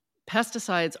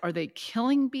 pesticides, are they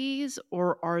killing bees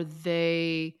or are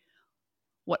they?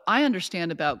 What I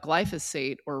understand about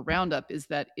glyphosate or Roundup is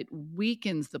that it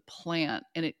weakens the plant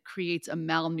and it creates a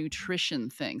malnutrition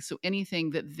thing. So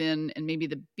anything that then, and maybe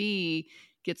the bee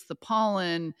gets the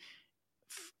pollen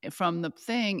from the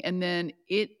thing, and then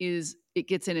it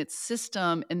gets in its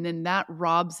system, and then that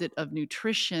robs it of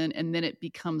nutrition, and then it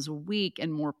becomes weak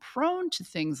and more prone to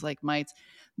things like mites.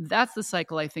 That's the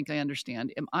cycle I think I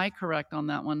understand. Am I correct on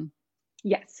that one?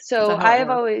 Yes. Is So that how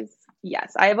it works?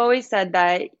 I have always said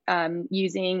that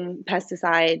using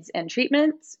pesticides and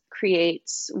treatments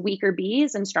creates weaker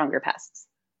bees and stronger pests.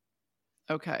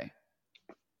 Okay.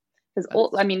 Because,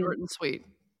 I That's mean, short and sweet.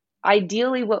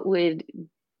 ideally, what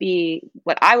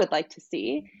I would like to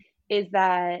see is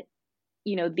that,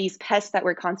 these pests that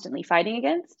we're constantly fighting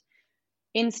against,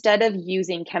 instead of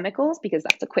using chemicals, because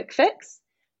that's a quick fix,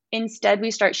 Instead,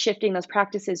 we start shifting those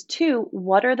practices to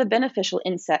what are the beneficial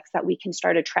insects that we can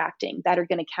start attracting that are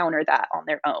going to counter that on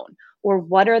their own? Or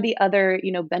what are the other,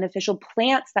 beneficial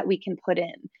plants that we can put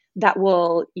in that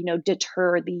will,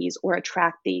 deter these or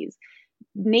attract these?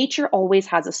 Nature always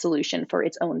has a solution for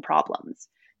its own problems.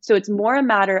 So it's more a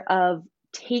matter of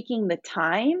taking the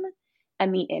time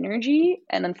and the energy,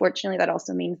 and unfortunately that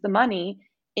also means the money,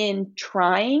 in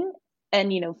trying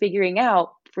and figuring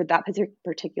out for that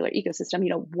particular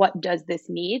ecosystem, what does this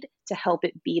need to help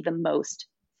it be the most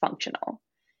functional.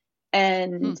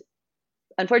 And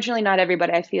unfortunately, not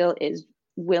everybody, I feel, is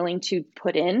willing to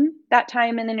put in that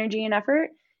time and energy and effort.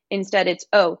 Instead, it's,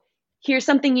 oh, here's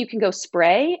something you can go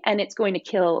spray and it's going to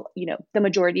kill, the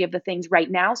majority of the things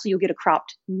right now. So you'll get a crop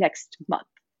next month.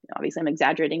 Obviously, I'm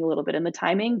exaggerating a little bit in the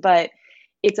timing, but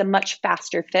it's a much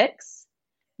faster fix.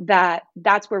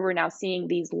 That's where we're now seeing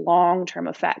these long-term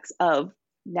effects of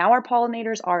now our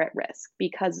pollinators are at risk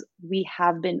because we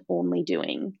have been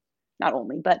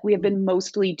we have been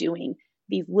mostly doing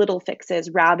these little fixes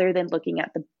rather than looking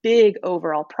at the big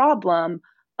overall problem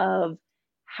of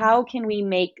how can we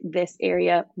make this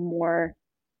area more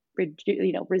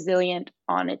resilient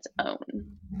on its own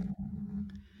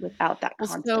without that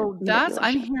constant manipulation.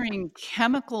 I'm hearing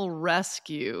chemical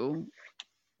rescue,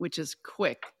 which is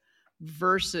quick,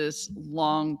 versus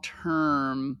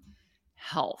long-term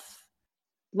health.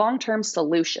 Long-term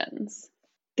solutions.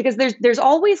 Because there's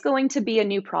always going to be a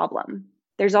new problem.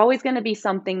 There's always going to be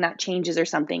something that changes or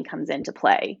something comes into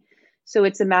play. So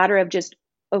it's a matter of just,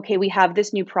 okay, we have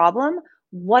this new problem.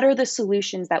 What are the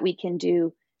solutions that we can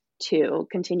do to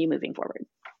continue moving forward?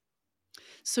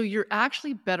 So you're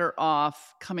actually better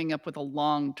off coming up with a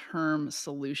long-term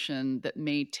solution that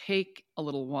may take a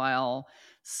little while,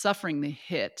 suffering the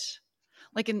hit.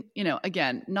 Like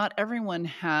again, not everyone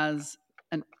has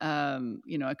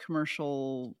a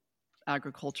commercial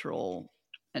agricultural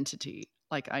entity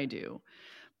like I do.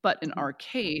 But in our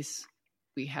case,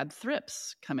 we had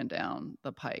thrips coming down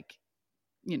the pike,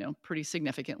 pretty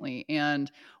significantly.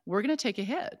 And we're going to take a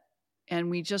hit. And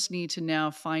we just need to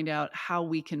now find out how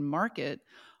we can market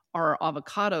our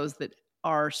avocados that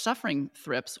are suffering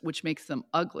thrips, which makes them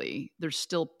ugly. They're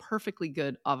still perfectly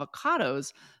good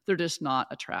avocados. They're just not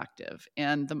attractive.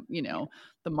 And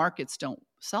the markets don't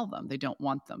sell them. They don't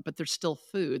want them, but they're still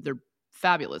food. They're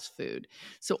fabulous food.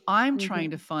 So I'm trying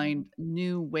to find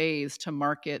new ways to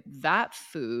market that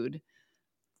food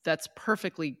that's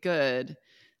perfectly good.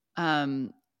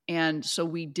 And so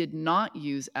we did not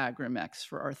use Agrimex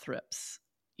for our thrips.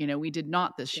 We did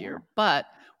not this year, but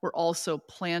we're also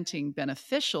planting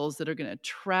beneficials that are going to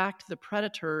attract the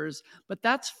predators, but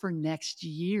that's for next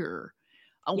year.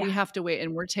 We have to wait,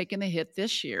 and we're taking the hit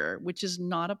this year, which is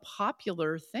not a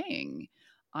popular thing.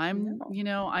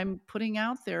 I'm putting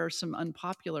out there some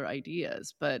unpopular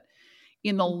ideas, but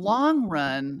in the long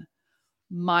run,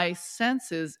 my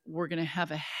sense is we're going to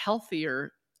have a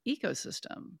healthier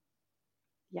ecosystem.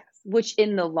 Yes, which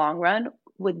in the long run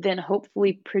would then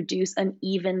hopefully produce an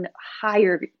even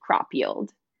higher crop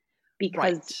yield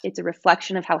because it's a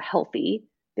reflection of how healthy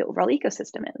the overall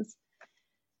ecosystem is.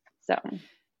 So,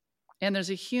 and there's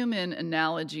a human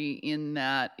analogy in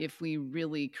that if we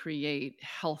really create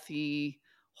healthy,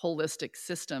 holistic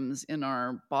systems in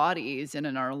our bodies and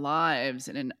in our lives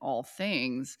and in all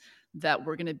things, that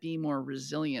we're going to be more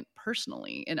resilient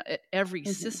personally. And at every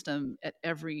system, at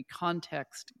every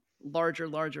context,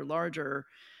 larger,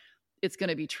 it's going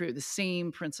to be true. The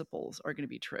same principles are going to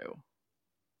be true.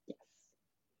 Yes.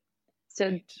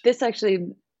 So this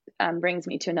actually brings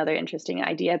me to another interesting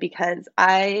idea because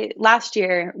I last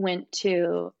year went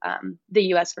to the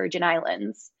U.S. Virgin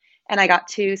Islands and I got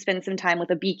to spend some time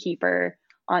with a beekeeper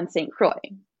on St. Croix,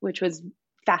 which was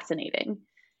fascinating.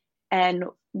 And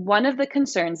one of the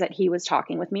concerns that he was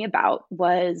talking with me about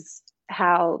was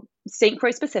how St.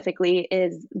 Croix specifically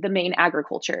is the main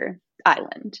agriculture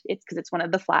island. It's because it's one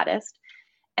of the flattest.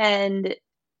 And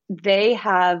they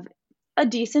have a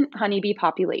decent honeybee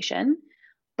population.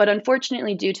 But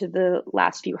unfortunately, due to the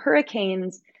last few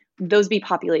hurricanes, those bee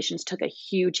populations took a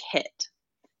huge hit.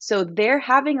 So they're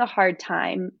having a hard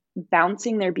time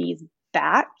bouncing their bees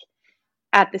back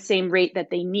at the same rate that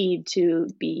they need to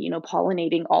be,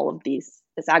 pollinating all of this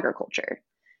agriculture.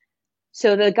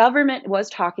 So the government was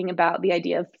talking about the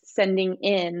idea of sending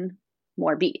in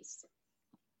more bees.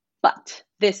 But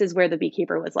this is where the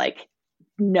beekeeper was like,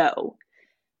 no.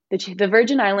 The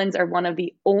Virgin Islands are one of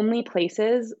the only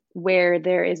places where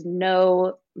there is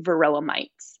no varroa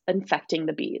mites infecting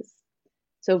the bees.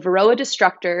 So Varroa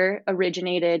destructor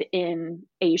originated in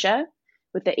Asia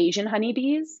with the Asian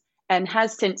honeybees and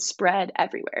has since spread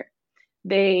everywhere.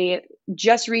 They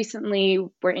just recently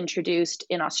were introduced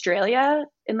in Australia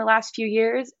in the last few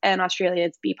years, and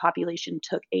Australia's bee population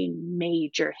took a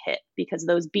major hit because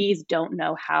those bees don't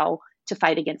know how to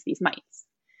fight against these mites.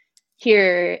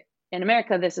 Here in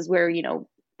America, this is where, and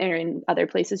in other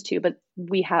places too, but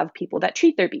we have people that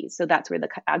treat their bees. So that's where the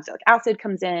oxalic acid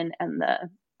comes in and the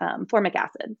formic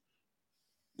acid.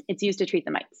 It's used to treat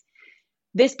the mites.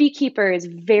 This beekeeper is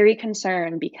very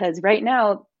concerned because right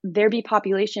now their bee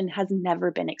population has never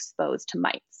been exposed to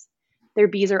mites. Their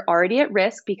bees are already at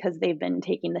risk because they've been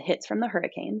taking the hits from the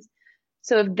hurricanes.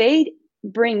 So if they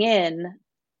bring in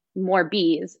more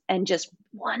bees and just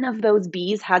one of those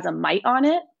bees has a mite on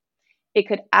it, it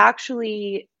could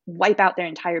actually wipe out their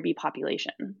entire bee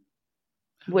population,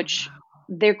 which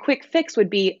their quick fix would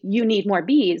be, you need more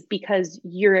bees because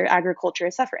your agriculture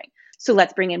is suffering. So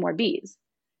let's bring in more bees.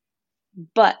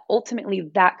 But ultimately,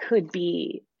 that could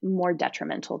be more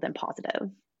detrimental than positive.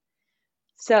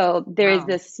 So there is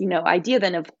this, idea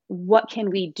then of what can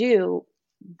we do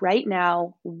right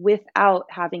now without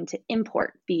having to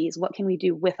import bees? What can we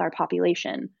do with our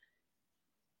population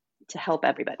to help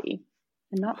everybody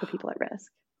and not put people at risk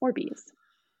or bees?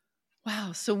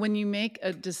 Wow. So when you make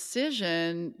a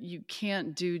decision, you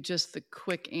can't do just the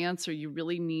quick answer. You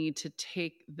really need to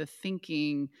take the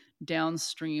thinking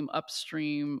downstream,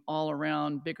 upstream, all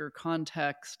around, bigger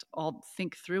context, all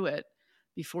think through it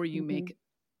before you make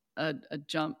a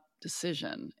jump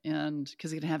decision. And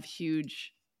because it can have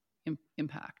huge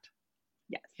impact.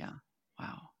 Yes. Yeah.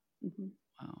 Wow.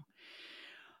 Wow.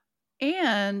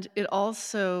 And it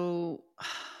also...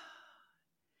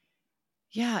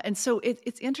 Yeah. And so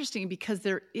it's interesting because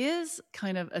there is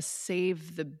kind of a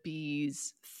save the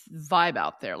bees vibe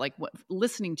out there. Like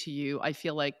listening to you, I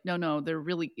feel like, no, there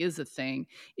really is a thing.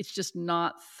 It's just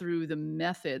not through the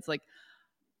methods. Like,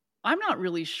 I'm not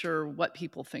really sure what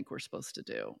people think we're supposed to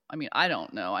do. I mean, I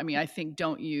don't know. I mean, I think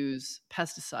don't use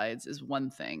pesticides is one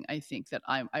thing. I think that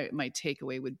my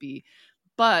takeaway would be,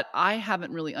 but I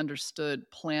haven't really understood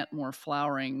plant more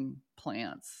flowering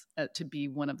plants to be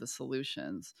one of the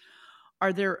solutions.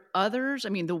 Are there others? I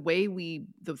mean,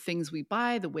 the things we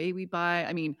buy, the way we buy.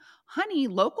 I mean, honey,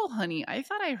 local honey, I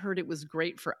thought I heard it was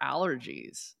great for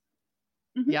allergies.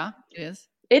 Yeah, it is.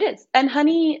 It is. And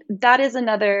honey, that is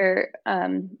another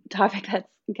topic that's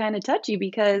kind of touchy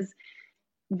because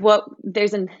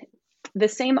the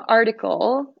same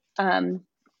article, the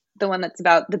one that's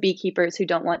about the beekeepers who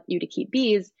don't want you to keep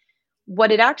bees,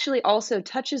 what it actually also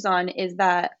touches on is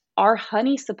that our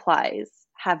honey supplies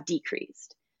have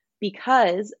decreased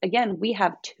because, again, we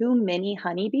have too many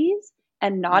honeybees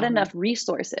and not enough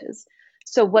resources.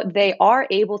 So what they are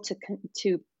able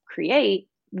to create,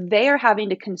 they are having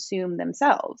to consume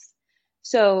themselves.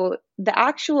 So the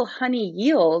actual honey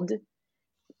yield,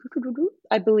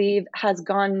 I believe, has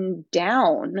gone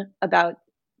down about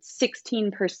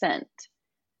 16%.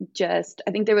 I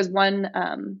think there was one,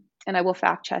 and I will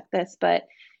fact check this, but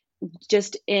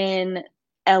just in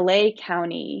LA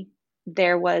County,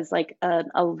 there was like a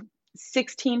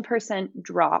 16%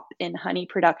 drop in honey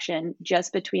production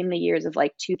just between the years of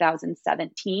like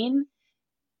 2017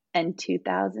 and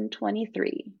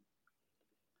 2023.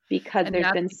 Because And there's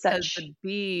that's been because such... the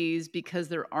bees, because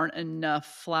there aren't enough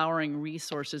flowering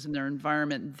resources in their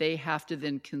environment, they have to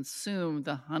then consume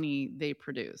the honey they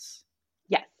produce.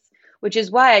 Yes, which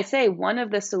is why I say one of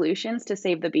the solutions to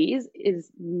save the bees is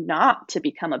not to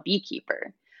become a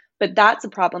beekeeper. But that's a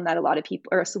problem that a lot of people,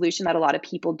 or a solution that a lot of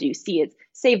people do see, is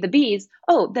save the bees.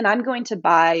 Oh, then I'm going to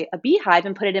buy a beehive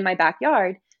and put it in my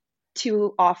backyard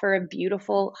to offer a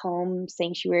beautiful home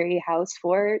sanctuary house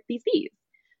for these bees.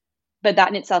 But that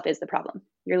in itself is the problem.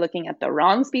 You're looking at the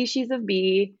wrong species of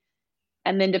bee.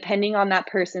 And then depending on that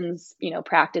person's,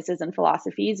 practices and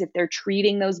philosophies, if they're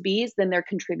treating those bees, then they're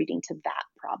contributing to that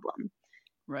problem.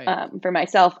 Right. For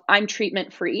myself, I'm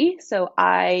treatment free. So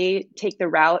I take the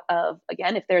route of,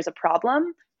 again, if there's a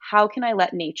problem, how can I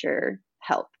let nature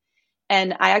help?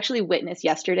 And I actually witnessed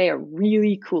yesterday a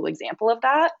really cool example of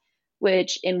that,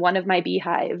 which in one of my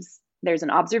beehives, there's an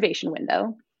observation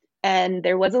window. And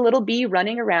there was a little bee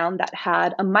running around that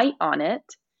had a mite on it.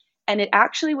 And it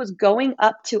actually was going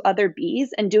up to other bees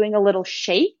and doing a little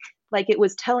shake, like it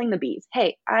was telling the bees,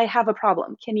 hey, I have a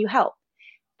problem. Can you help?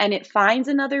 And it finds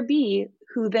another bee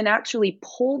who then actually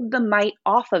pulled the mite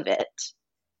off of it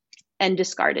and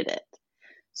discarded it.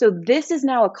 So this is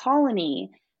now a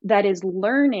colony that is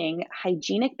learning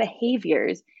hygienic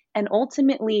behaviors, and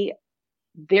ultimately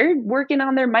they're working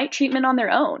on their mite treatment on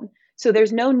their own. So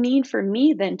there's no need for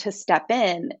me then to step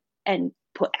in and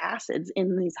put acids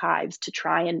in these hives to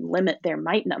try and limit their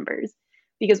mite numbers.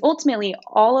 Because ultimately,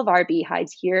 all of our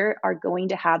beehives here are going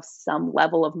to have some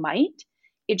level of mite.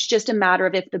 It's just a matter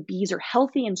of if the bees are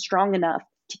healthy and strong enough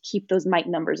to keep those mite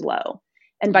numbers low.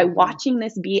 And by watching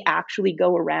this bee actually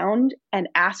go around and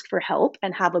ask for help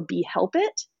and have a bee help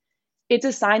it, it's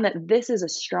a sign that this is a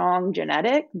strong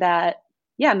genetic that,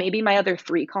 yeah, maybe my other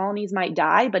 3 colonies might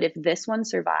die, but if this one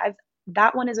survives,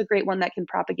 that one is a great one that can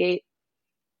propagate.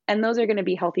 And those are going to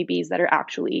be healthy bees that are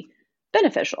actually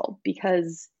beneficial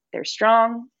because they're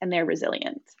strong and they're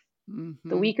resilient.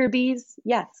 The weaker bees,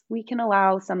 yes, we can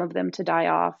allow some of them to die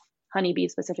off,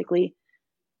 honeybees specifically,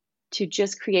 to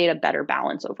just create a better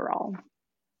balance overall.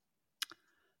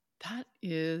 That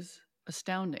is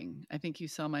astounding. I think you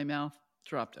saw my mouth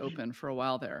dropped open for a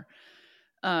while there.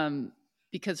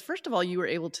 Because first of all, you were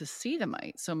able to see the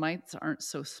mites. So mites aren't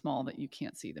so small that you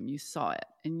can't see them. You saw it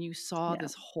and you saw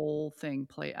this whole thing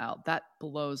play out. That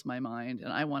blows my mind.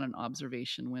 And I want an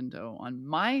observation window on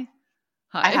my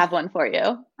hive. I have one for you.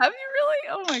 Have you really?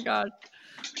 Oh my God.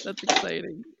 That's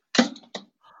exciting.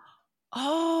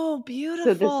 Oh,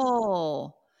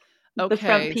 beautiful. So the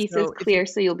front piece is clear,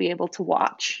 so you'll be able to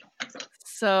watch.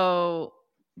 So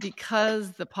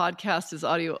because the podcast is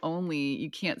audio only, you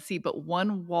can't see, but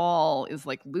one wall is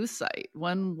like lucite.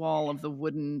 One wall of the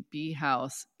wooden bee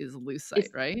house is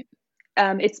lucite, right?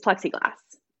 It's plexiglass.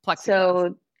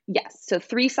 So yes, so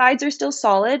 3 sides are still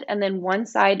solid, and then one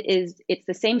side it's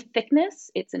the same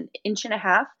thickness. It's 1.5 inches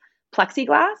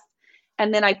plexiglass,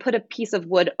 and then I put a piece of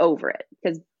wood over it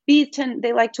because bees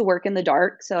they like to work in the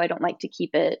dark, so I don't like to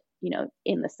keep it,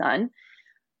 in the sun.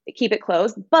 Keep it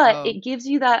closed, but it gives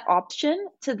you that option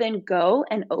to then go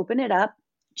and open it up,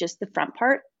 just the front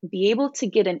part, be able to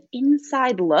get an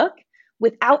inside look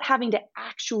without having to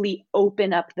actually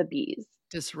open up the bees.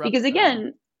 Because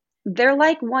again, they're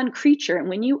like one creature, and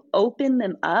when you open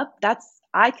them up,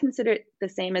 I consider it the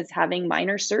same as having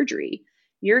minor surgery.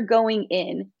 You're going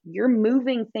in, you're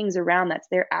moving things around. That's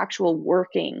their actual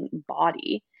working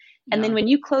body. And then when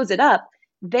you close it up,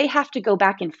 they have to go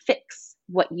back and fix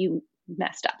what you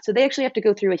messed up. So they actually have to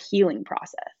go through a healing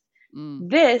process.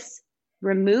 This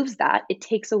removes that. It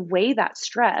takes away that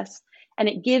stress, and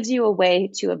it gives you a way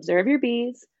to observe your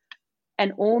bees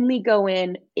and only go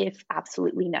in if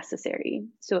absolutely necessary.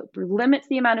 So it limits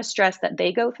the amount of stress that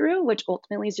they go through, which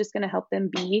ultimately is just going to help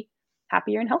them be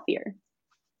happier and healthier.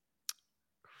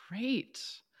 Great.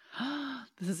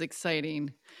 This is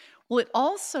exciting. Well, it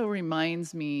also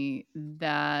reminds me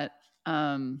that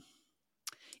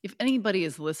if anybody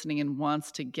is listening and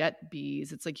wants to get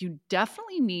bees, it's like you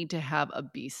definitely need to have a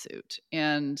bee suit.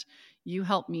 And you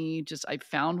helped me I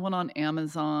found one on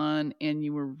Amazon, and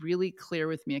you were really clear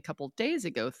with me a couple of days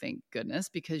ago, thank goodness,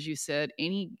 because you said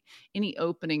any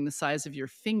opening the size of your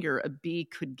finger, a bee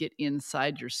could get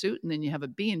inside your suit, and then you have a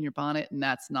bee in your bonnet, and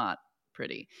that's not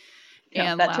pretty. No,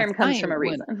 and that term comes from a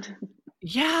reason.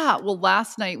 Yeah. Well,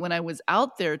 last night when I was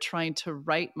out there trying to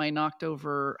write my knocked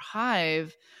over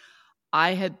hive,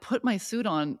 I had put my suit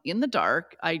on in the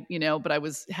dark, but I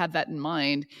had that in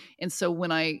mind. And so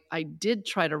when I did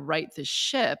try to right the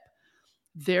ship,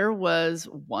 there was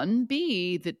one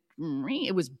bee that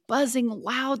it was buzzing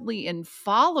loudly and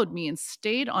followed me and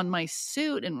stayed on my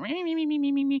suit and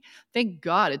thank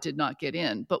God it did not get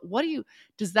in. But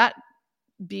does that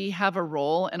bee have a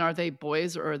role, and are they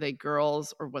boys or are they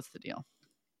girls, or what's the deal?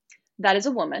 That is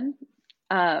a woman.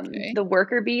 The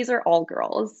worker bees are all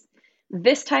girls.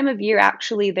 This time of year,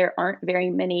 actually, there aren't very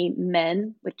many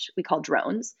men, which we call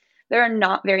drones. There are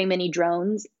not very many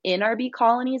drones in our bee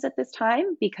colonies at this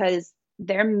time because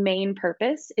their main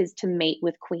purpose is to mate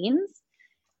with queens,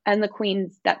 and the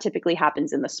queens, that typically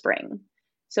happens in the spring.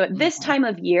 So at this time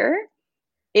of year,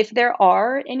 if there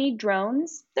are any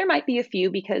drones, there might be a few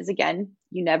because, again,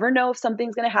 you never know if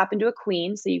something's going to happen to a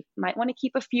queen. So you might want to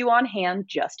keep a few on hand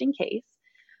just in case.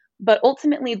 But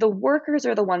ultimately, the workers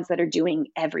are the ones that are doing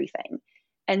everything.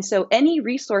 And so any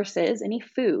resources, any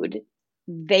food,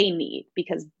 they need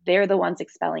because they're the ones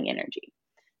expelling energy.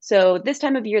 So this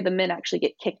time of year, the men actually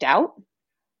get kicked out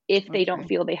if they don't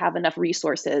feel they have enough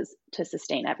resources to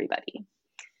sustain everybody.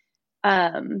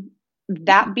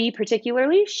 That bee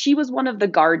particularly, she was one of the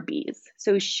guard bees.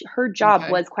 So her job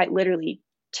was quite literally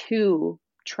to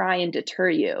try and deter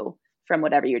you from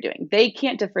whatever you're doing. They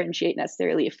can't differentiate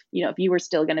necessarily if you were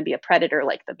still going to be a predator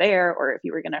like the bear, or if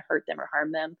you were going to hurt them or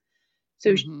harm them.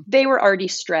 So they were already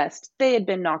stressed. They had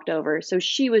been knocked over. So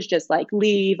she was just like,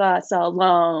 leave us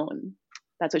alone.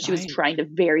 That's what she was trying to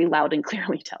very loud and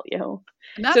clearly tell you.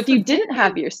 So if you didn't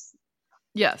have your...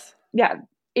 Yes. Yeah.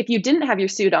 If you didn't have your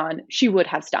suit on, she would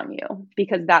have stung you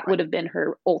because that would have been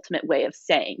her ultimate way of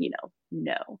saying,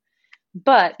 no.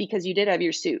 But because you did have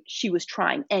your suit, she was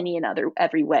trying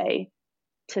every way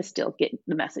to still get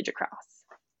the message across.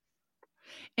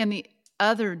 And the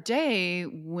other day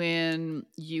when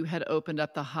you had opened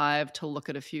up the hive to look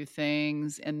at a few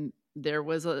things, and there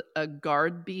was a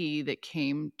guard bee that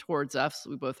came towards us.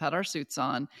 We both had our suits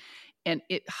on, and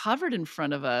it hovered in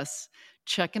front of us,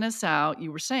 checking us out.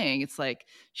 You were saying it's like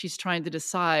she's trying to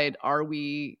decide, are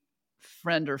we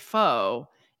friend or foe?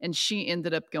 And she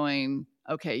ended up going,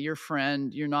 okay, you're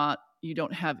friend. You're not, you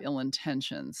don't have ill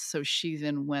intentions. So she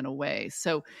then went away.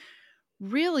 So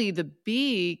really the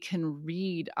bee can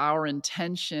read our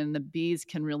intention. The bees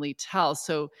can really tell.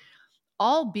 So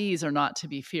all bees are not to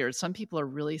be feared. Some people are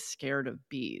really scared of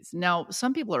bees. Now,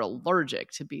 some people are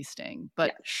allergic to bee sting, but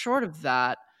Yes. short of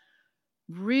that,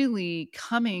 really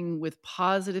coming with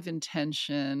positive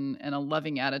intention and a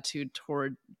loving attitude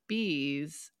toward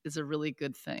bees is a really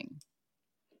good thing.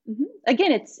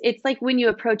 Again, it's like when you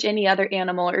approach any other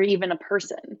animal or even a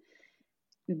person,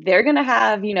 they're going to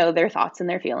have, their thoughts and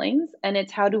their feelings, and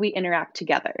it's how do we interact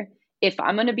together. If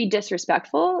I'm going to be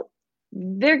disrespectful,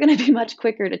 they're going to be much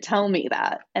quicker to tell me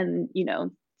that and,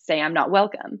 say I'm not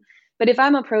welcome. But if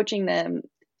I'm approaching them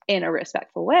in a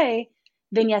respectful way,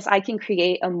 then yes, I can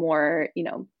create a more,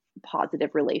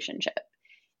 positive relationship.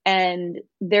 And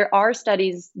there are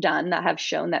studies done that have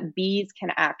shown that bees can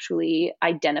actually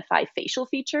identify facial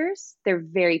features. They're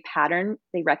very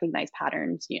they recognize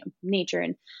patterns, nature,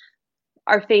 and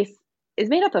our face is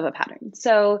made up of a pattern.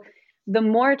 So the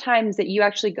more times that you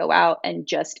actually go out and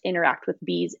just interact with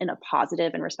bees in a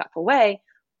positive and respectful way,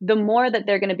 the more that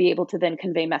they're going to be able to then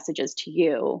convey messages to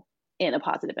you in a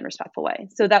positive and respectful way.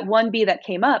 So that one bee that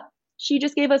came up, she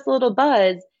just gave us a little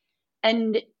buzz.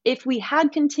 And if we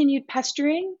had continued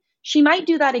pestering, she might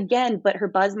do that again, but her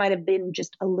buzz might have been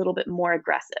just a little bit more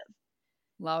aggressive.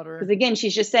 Louder. Because again,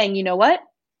 she's just saying, you know what?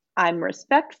 I'm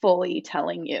respectfully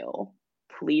telling you,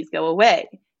 please go away.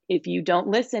 If you don't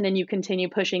listen and you continue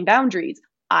pushing boundaries,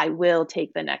 I will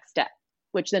take the next step,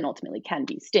 which then ultimately can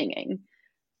be stinging,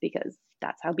 because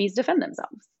that's how bees defend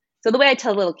themselves. So the way I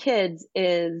tell little kids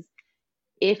is,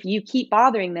 if you keep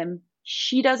bothering them,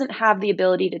 she doesn't have the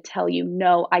ability to tell you,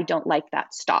 no, I don't like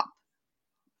that, stop.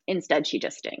 Instead, she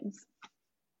just stings.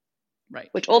 Right.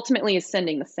 Which ultimately is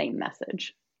sending the same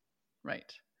message.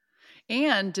 Right.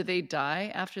 And do they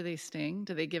die after they sting?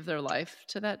 Do they give their life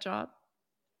to that job?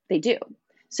 They do.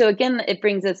 So again, it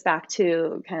brings us back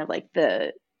to kind of like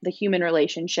the human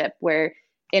relationship, where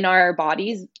in our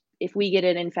bodies, if we get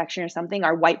an infection or something,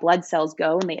 our white blood cells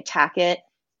go and they attack it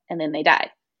and then they die.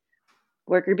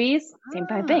 Worker bees, same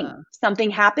kind of thing. Something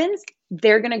happens,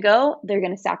 they're going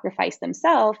to sacrifice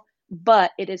themselves,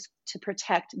 but it is to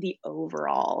protect the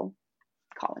overall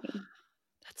colony.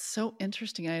 That's so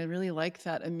interesting. I really like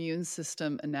that immune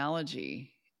system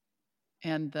analogy.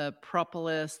 And the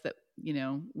propolis that,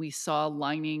 we saw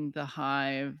lining the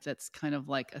hive, that's kind of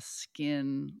like a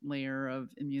skin layer of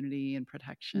immunity and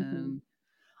protection.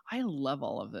 I love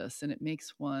all of this. And it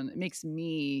makes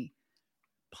me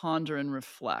ponder and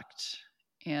reflect.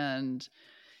 And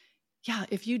yeah,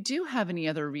 if you do have any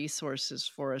other resources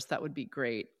for us, that would be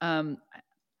great.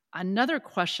 Another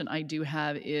question I do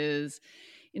have is,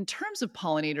 in terms of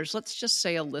pollinators, let's just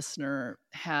say a listener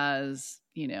has,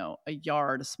 a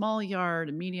yard, a small yard,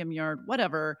 a medium yard,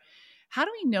 whatever. How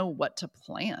do we know what to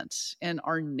plant? And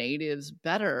are natives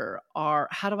better?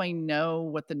 How do I know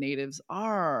what the natives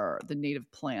are, the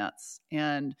native plants?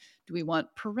 And do we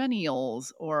want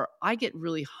perennials? Or I get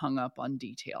really hung up on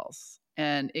details,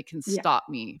 and it can stop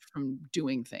me from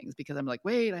doing things because I'm like,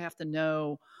 wait, I have to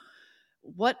know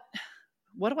what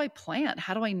do I plant?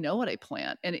 How do I know what I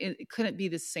plant? And couldn't it be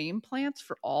the same plants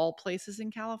for all places in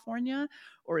California?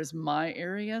 Or is my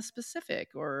area specific?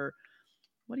 Or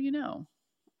what do you know?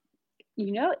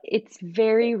 It's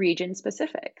very region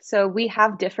specific. So we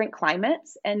have different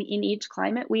climates, and in each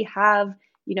climate we have,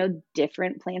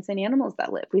 different plants and animals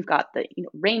that live. We've got the,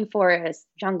 rainforest,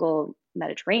 jungle,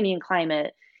 Mediterranean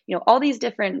climate, all these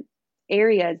different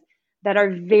areas that are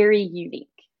very unique.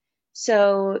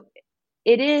 So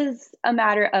it is a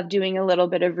matter of doing a little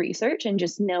bit of research and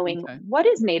just knowing what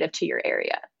is native to your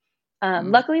area.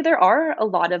 Luckily, there are a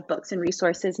lot of books and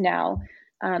resources now.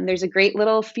 There's a great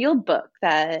little field book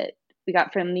that we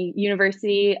got from the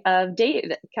University of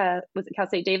was it Cal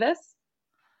State Davis?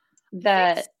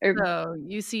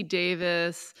 UC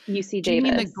Davis. UC Do you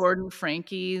mean the Davis. Gordon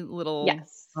Frankie little?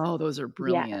 Yes. Oh, those are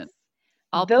brilliant. Yes.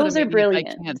 I'll those put are brilliant.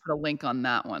 If I can put a link on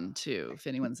that one too, if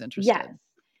anyone's interested. Yes.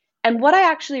 And what I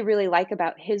actually really like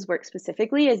about his work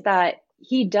specifically is that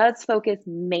he does focus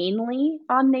mainly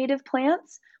on native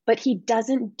plants, but he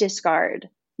doesn't discard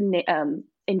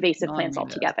invasive plants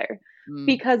altogether.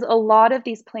 Because a lot of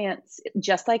these plants,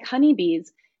 just like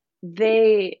honeybees,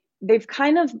 they've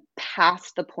kind of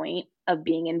passed the point of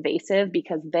being invasive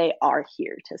because they are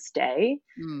here to stay.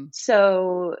 Mm.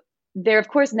 So they're, of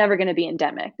course, never going to be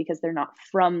endemic because they're not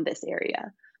from this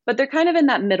area. But they're kind of in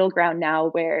that middle ground now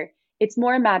where it's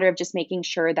more a matter of just making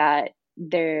sure that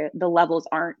the levels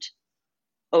aren't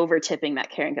over tipping that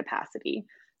carrying capacity.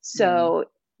 So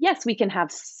yes, we can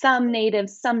have some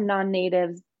natives, some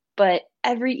non-natives, but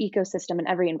every ecosystem and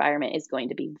every environment is going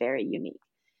to be very unique.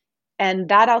 And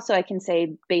that also I can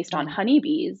say based on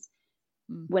honeybees,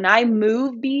 when I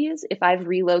move bees, if I've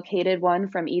relocated one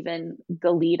from even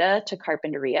Goleta to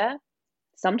Carpinteria,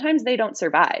 sometimes they don't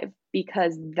survive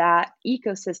because that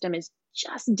ecosystem is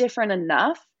just different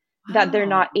enough that they're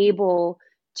not able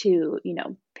to,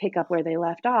 pick up where they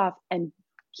left off and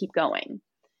keep going.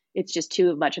 It's just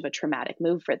too much of a traumatic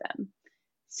move for them.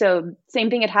 So same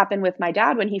thing had happened with my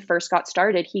dad when he first got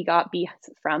started. He got bees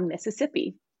from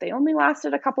Mississippi. They only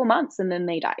lasted a couple months and then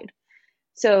they died.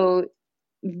 So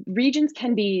regions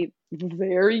can be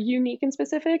very unique and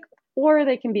specific, or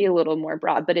they can be a little more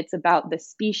broad, but it's about the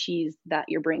species that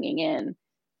you're bringing in.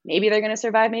 Maybe they're going to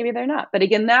survive, maybe they're not. But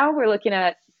again, now we're looking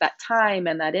at that time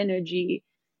and that energy,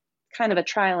 kind of a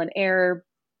trial and error,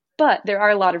 but there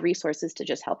are a lot of resources to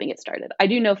just helping it started. I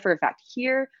do know for a fact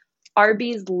here, our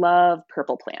bees love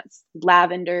purple plants,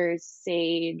 lavenders,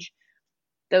 sage,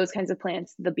 those kinds of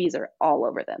plants. The bees are all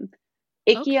over them.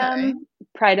 Ichium,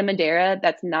 Prida Madeira,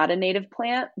 that's not a native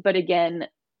plant, but again,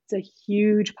 it's a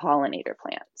huge pollinator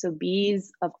plant. So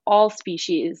bees of all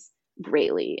species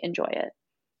greatly enjoy it.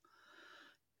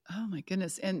 Oh my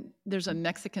goodness. And there's a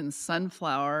Mexican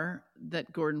sunflower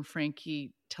that Gordon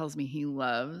Franke tells me he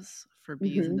loves for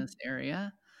bees in this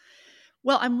area.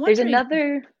 Well, I'm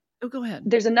wondering. Go ahead.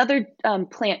 There's another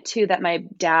plant too that my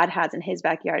dad has in his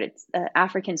backyard. It's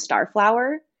African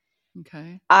starflower.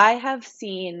 Okay. I have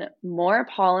seen more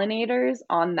pollinators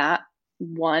on that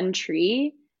one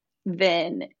tree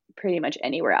than pretty much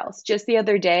anywhere else. Just the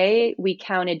other day, we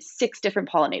counted 6 different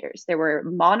pollinators. There were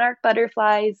monarch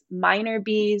butterflies, minor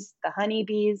bees, the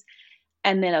honeybees,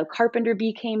 and then a carpenter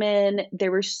bee came in.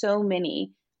 There were so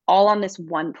many, all on this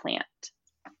one plant.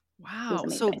 Wow.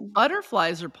 So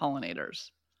butterflies are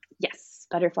pollinators. Yes,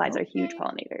 butterflies are huge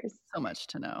pollinators. So much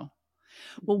to know.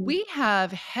 Well, we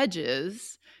have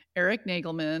hedges. Eric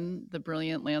Nagelman, the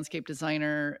brilliant landscape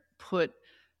designer, put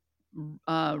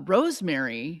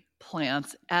rosemary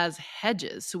plants as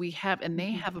hedges. So we have, and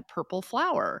they have a purple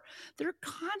flower. They're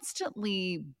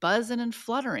constantly buzzing and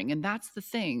fluttering. And that's the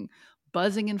thing.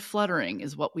 Buzzing and fluttering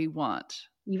is what we want.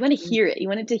 You want to hear it. You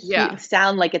want it to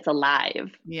sound like it's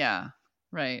alive. Yeah.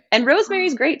 Right. And rosemary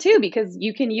is great too, because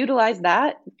you can utilize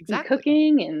that in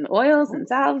cooking and oils and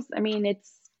salves. I mean,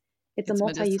 it's a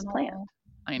multi-use plant.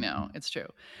 I know, it's true.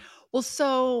 Well,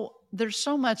 so there's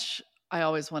so much I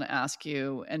always want to ask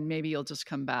you, and maybe you'll just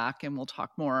come back and we'll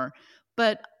talk more.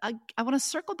 But I want to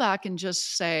circle back and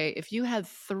just say, if you had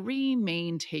 3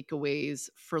 main takeaways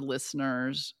for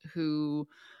listeners who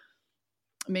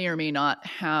may or may not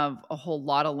have a whole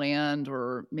lot of land,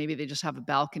 or maybe they just have a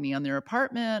balcony on their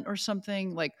apartment or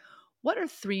something, like, what are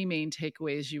 3 main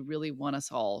takeaways you really want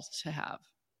us all to have?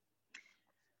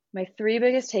 My 3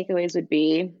 biggest takeaways would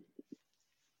be,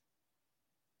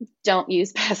 don't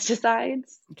use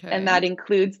pesticides. Okay. And that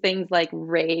includes things like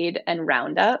Raid and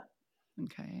Roundup.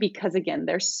 Okay. Because again,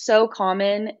 they're so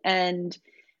common. And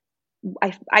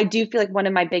I do feel like one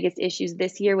of my biggest issues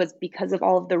this year was because of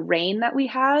all of the rain that we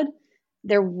had,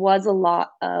 there was a lot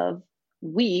of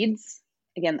weeds.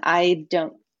 Again, I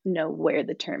don't know where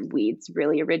the term weeds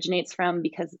really originates from,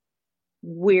 because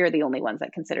we're the only ones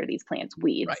that consider these plants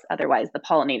weeds. Right. Otherwise, the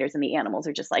pollinators and the animals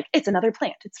are just like, it's another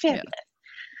plant. It's fabulous.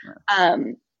 Yeah.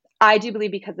 I do believe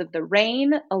because of the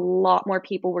rain, a lot more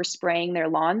people were spraying their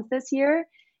lawns this year.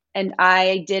 And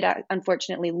I did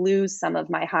unfortunately lose some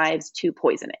of my hives to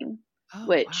poisoning,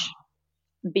 which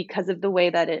because of the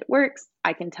way that it works,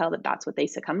 I can tell that that's what they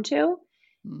succumb to.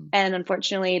 And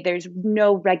unfortunately, there's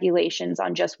no regulations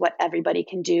on just what everybody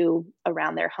can do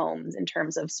around their homes in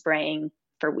terms of spraying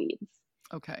for weeds.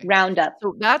 Okay. Roundup.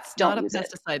 So that's not a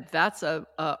pesticide. That's a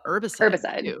herbicide.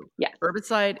 Herbicide. Too. Yeah.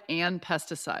 Herbicide and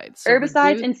pesticides. So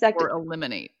herbicides, insecticides. Or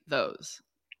eliminate those.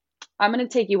 I'm going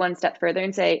to take you one step further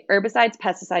and say herbicides,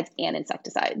 pesticides, and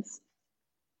insecticides.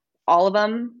 All of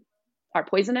them are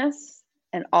poisonous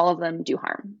and all of them do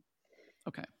harm.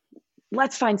 Okay.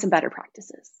 Let's find some better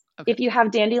practices. Okay. If you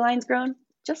have dandelions grown,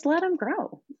 just let them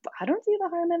grow. I don't see the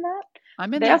harm in that.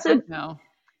 I'm in that group now.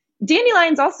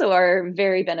 Dandelions also are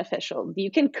very beneficial. You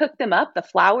can cook them up, the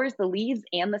flowers, the leaves,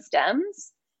 and the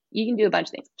stems. You can do a bunch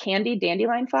of things. Candied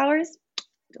dandelion flowers,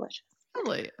 delicious.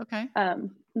 Really? Okay.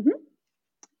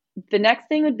 The next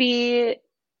thing would be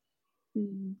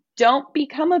don't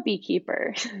become a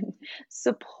beekeeper.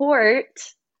 Support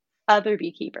other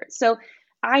beekeepers. So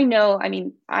I know, I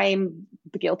mean, I'm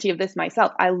guilty of this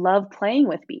myself. I love playing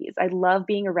with bees. I love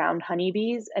being around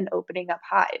honeybees and opening up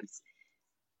hives.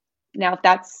 Now, if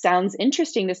that sounds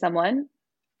interesting to someone,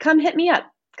 come hit me up.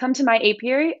 Come to my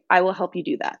apiary. I will help you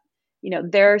do that.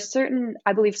 There are certain,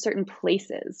 I believe, certain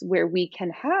places where we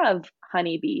can have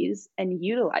honeybees and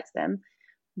utilize them,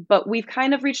 but we've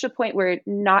kind of reached a point where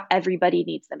not everybody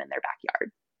needs them in their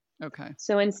backyard. Okay.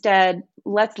 So instead,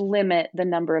 let's limit the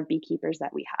number of beekeepers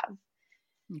that we have.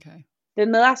 Okay.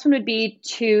 Then the last one would be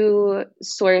to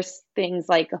source things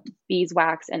like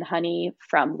beeswax and honey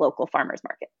from local farmers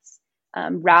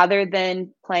markets. Rather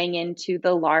than playing into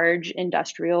the large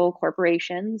industrial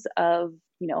corporations of,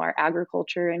 our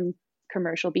agriculture and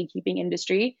commercial beekeeping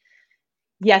industry.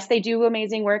 Yes, they do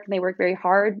amazing work and they work very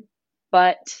hard,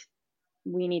 but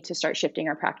we need to start shifting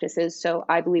our practices. So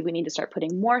I believe we need to start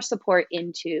putting more support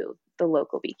into the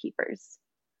local beekeepers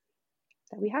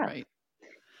that we have. Right.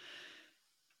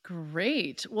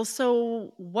 Great. Well,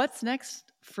 so what's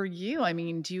next for you? I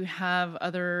mean, do you have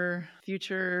other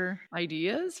future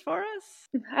ideas for us?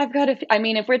 I've got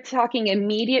if we're talking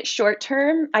immediate short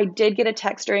term, I did get a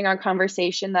text during our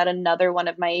conversation that another one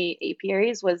of my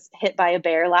apiaries was hit by a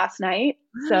bear last night.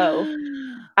 So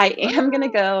I am going to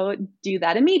go do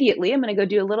that immediately. I'm going to go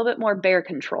do a little bit more bear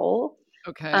control.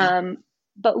 Okay.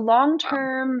 But long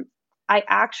term, I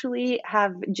actually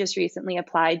have just recently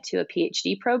applied to a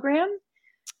PhD program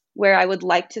where I would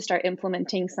like to start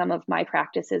implementing some of my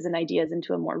practices and ideas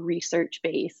into a more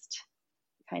research-based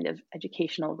kind of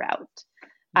educational route.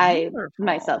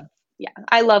 Wonderful.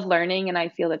 I love learning, and I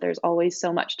feel that there's always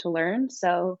so much to learn.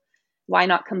 So why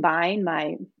not combine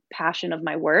my passion of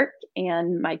my work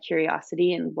and my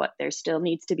curiosity and what there still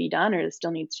needs to be done or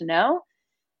still needs to know,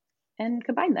 and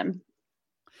combine them?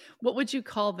 What would you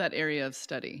call that area of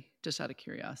study, just out of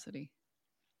curiosity?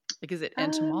 Like, is it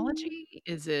entomology?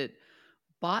 Is it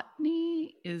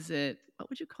botany? What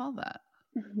would you call that?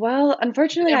 Well,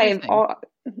 unfortunately,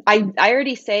 I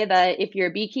already say that if you're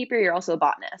a beekeeper, you're also a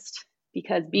botanist,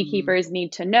 because beekeepers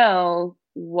need to know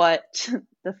what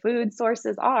the food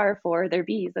sources are for their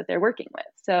bees that they're working with.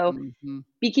 So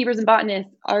beekeepers and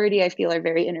botanists already, I feel, are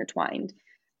very intertwined.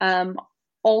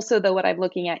 Also, though, what I'm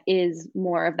looking at is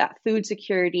more of that food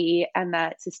security and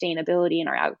that sustainability in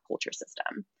our agriculture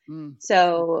system.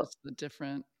 So the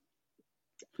different.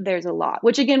 There's a lot,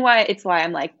 which again, why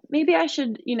I'm like, maybe I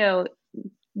should,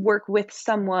 work with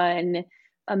someone,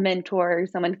 a mentor,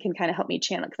 someone can kind of help me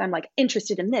channel, because I'm like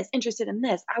interested in this,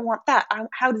 I want that.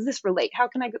 How does this relate? How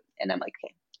can I go? And I'm like,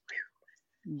 okay.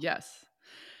 Yes.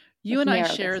 You and I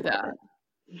share that.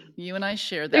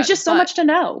 There's just so much to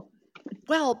know.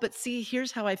 Well, but see,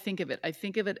 here's how I think of it. I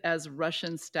think of it as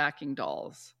Russian stacking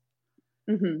dolls.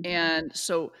 Mm-hmm. And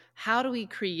so how do we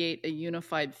create a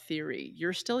unified theory?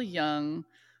 You're still young.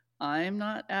 I'm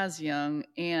not as young,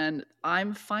 and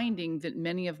I'm finding that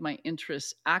many of my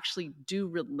interests actually do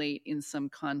relate in some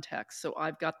context. So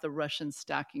I've got the Russian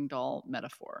stacking doll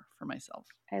metaphor for myself.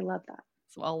 I love that.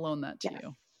 So I'll loan that to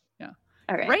you. Yeah.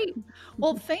 All right. Great.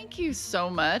 Well, thank you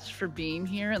so much for being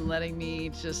here and letting me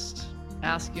just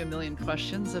ask you a million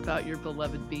questions about your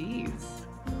beloved bees.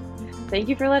 Thank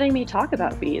you for letting me talk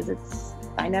about bees.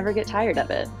 I never get tired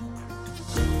of it.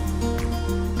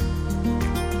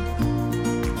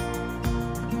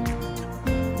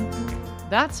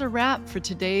 That's a wrap for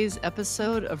today's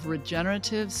episode of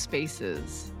Regenerative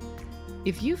Spaces.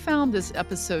 If you found this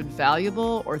episode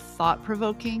valuable or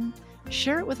thought-provoking,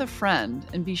 share it with a friend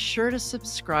and be sure to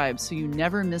subscribe so you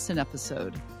never miss an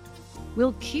episode.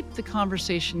 We'll keep the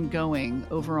conversation going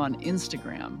over on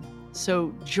Instagram,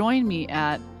 so join me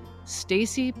at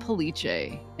Stacy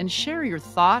Police and share your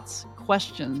thoughts,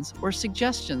 questions, or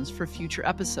suggestions for future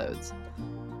episodes.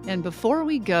 And before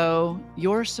we go,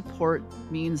 your support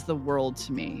means the world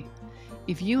to me.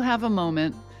 If you have a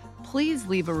moment, please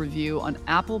leave a review on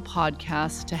Apple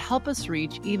Podcasts to help us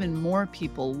reach even more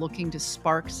people looking to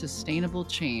spark sustainable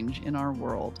change in our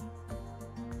world.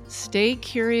 Stay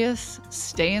curious,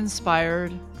 stay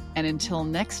inspired, and until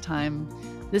next time,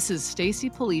 this is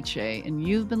Stacy Police, and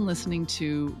you've been listening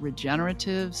to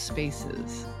Regenerative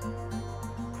Spaces.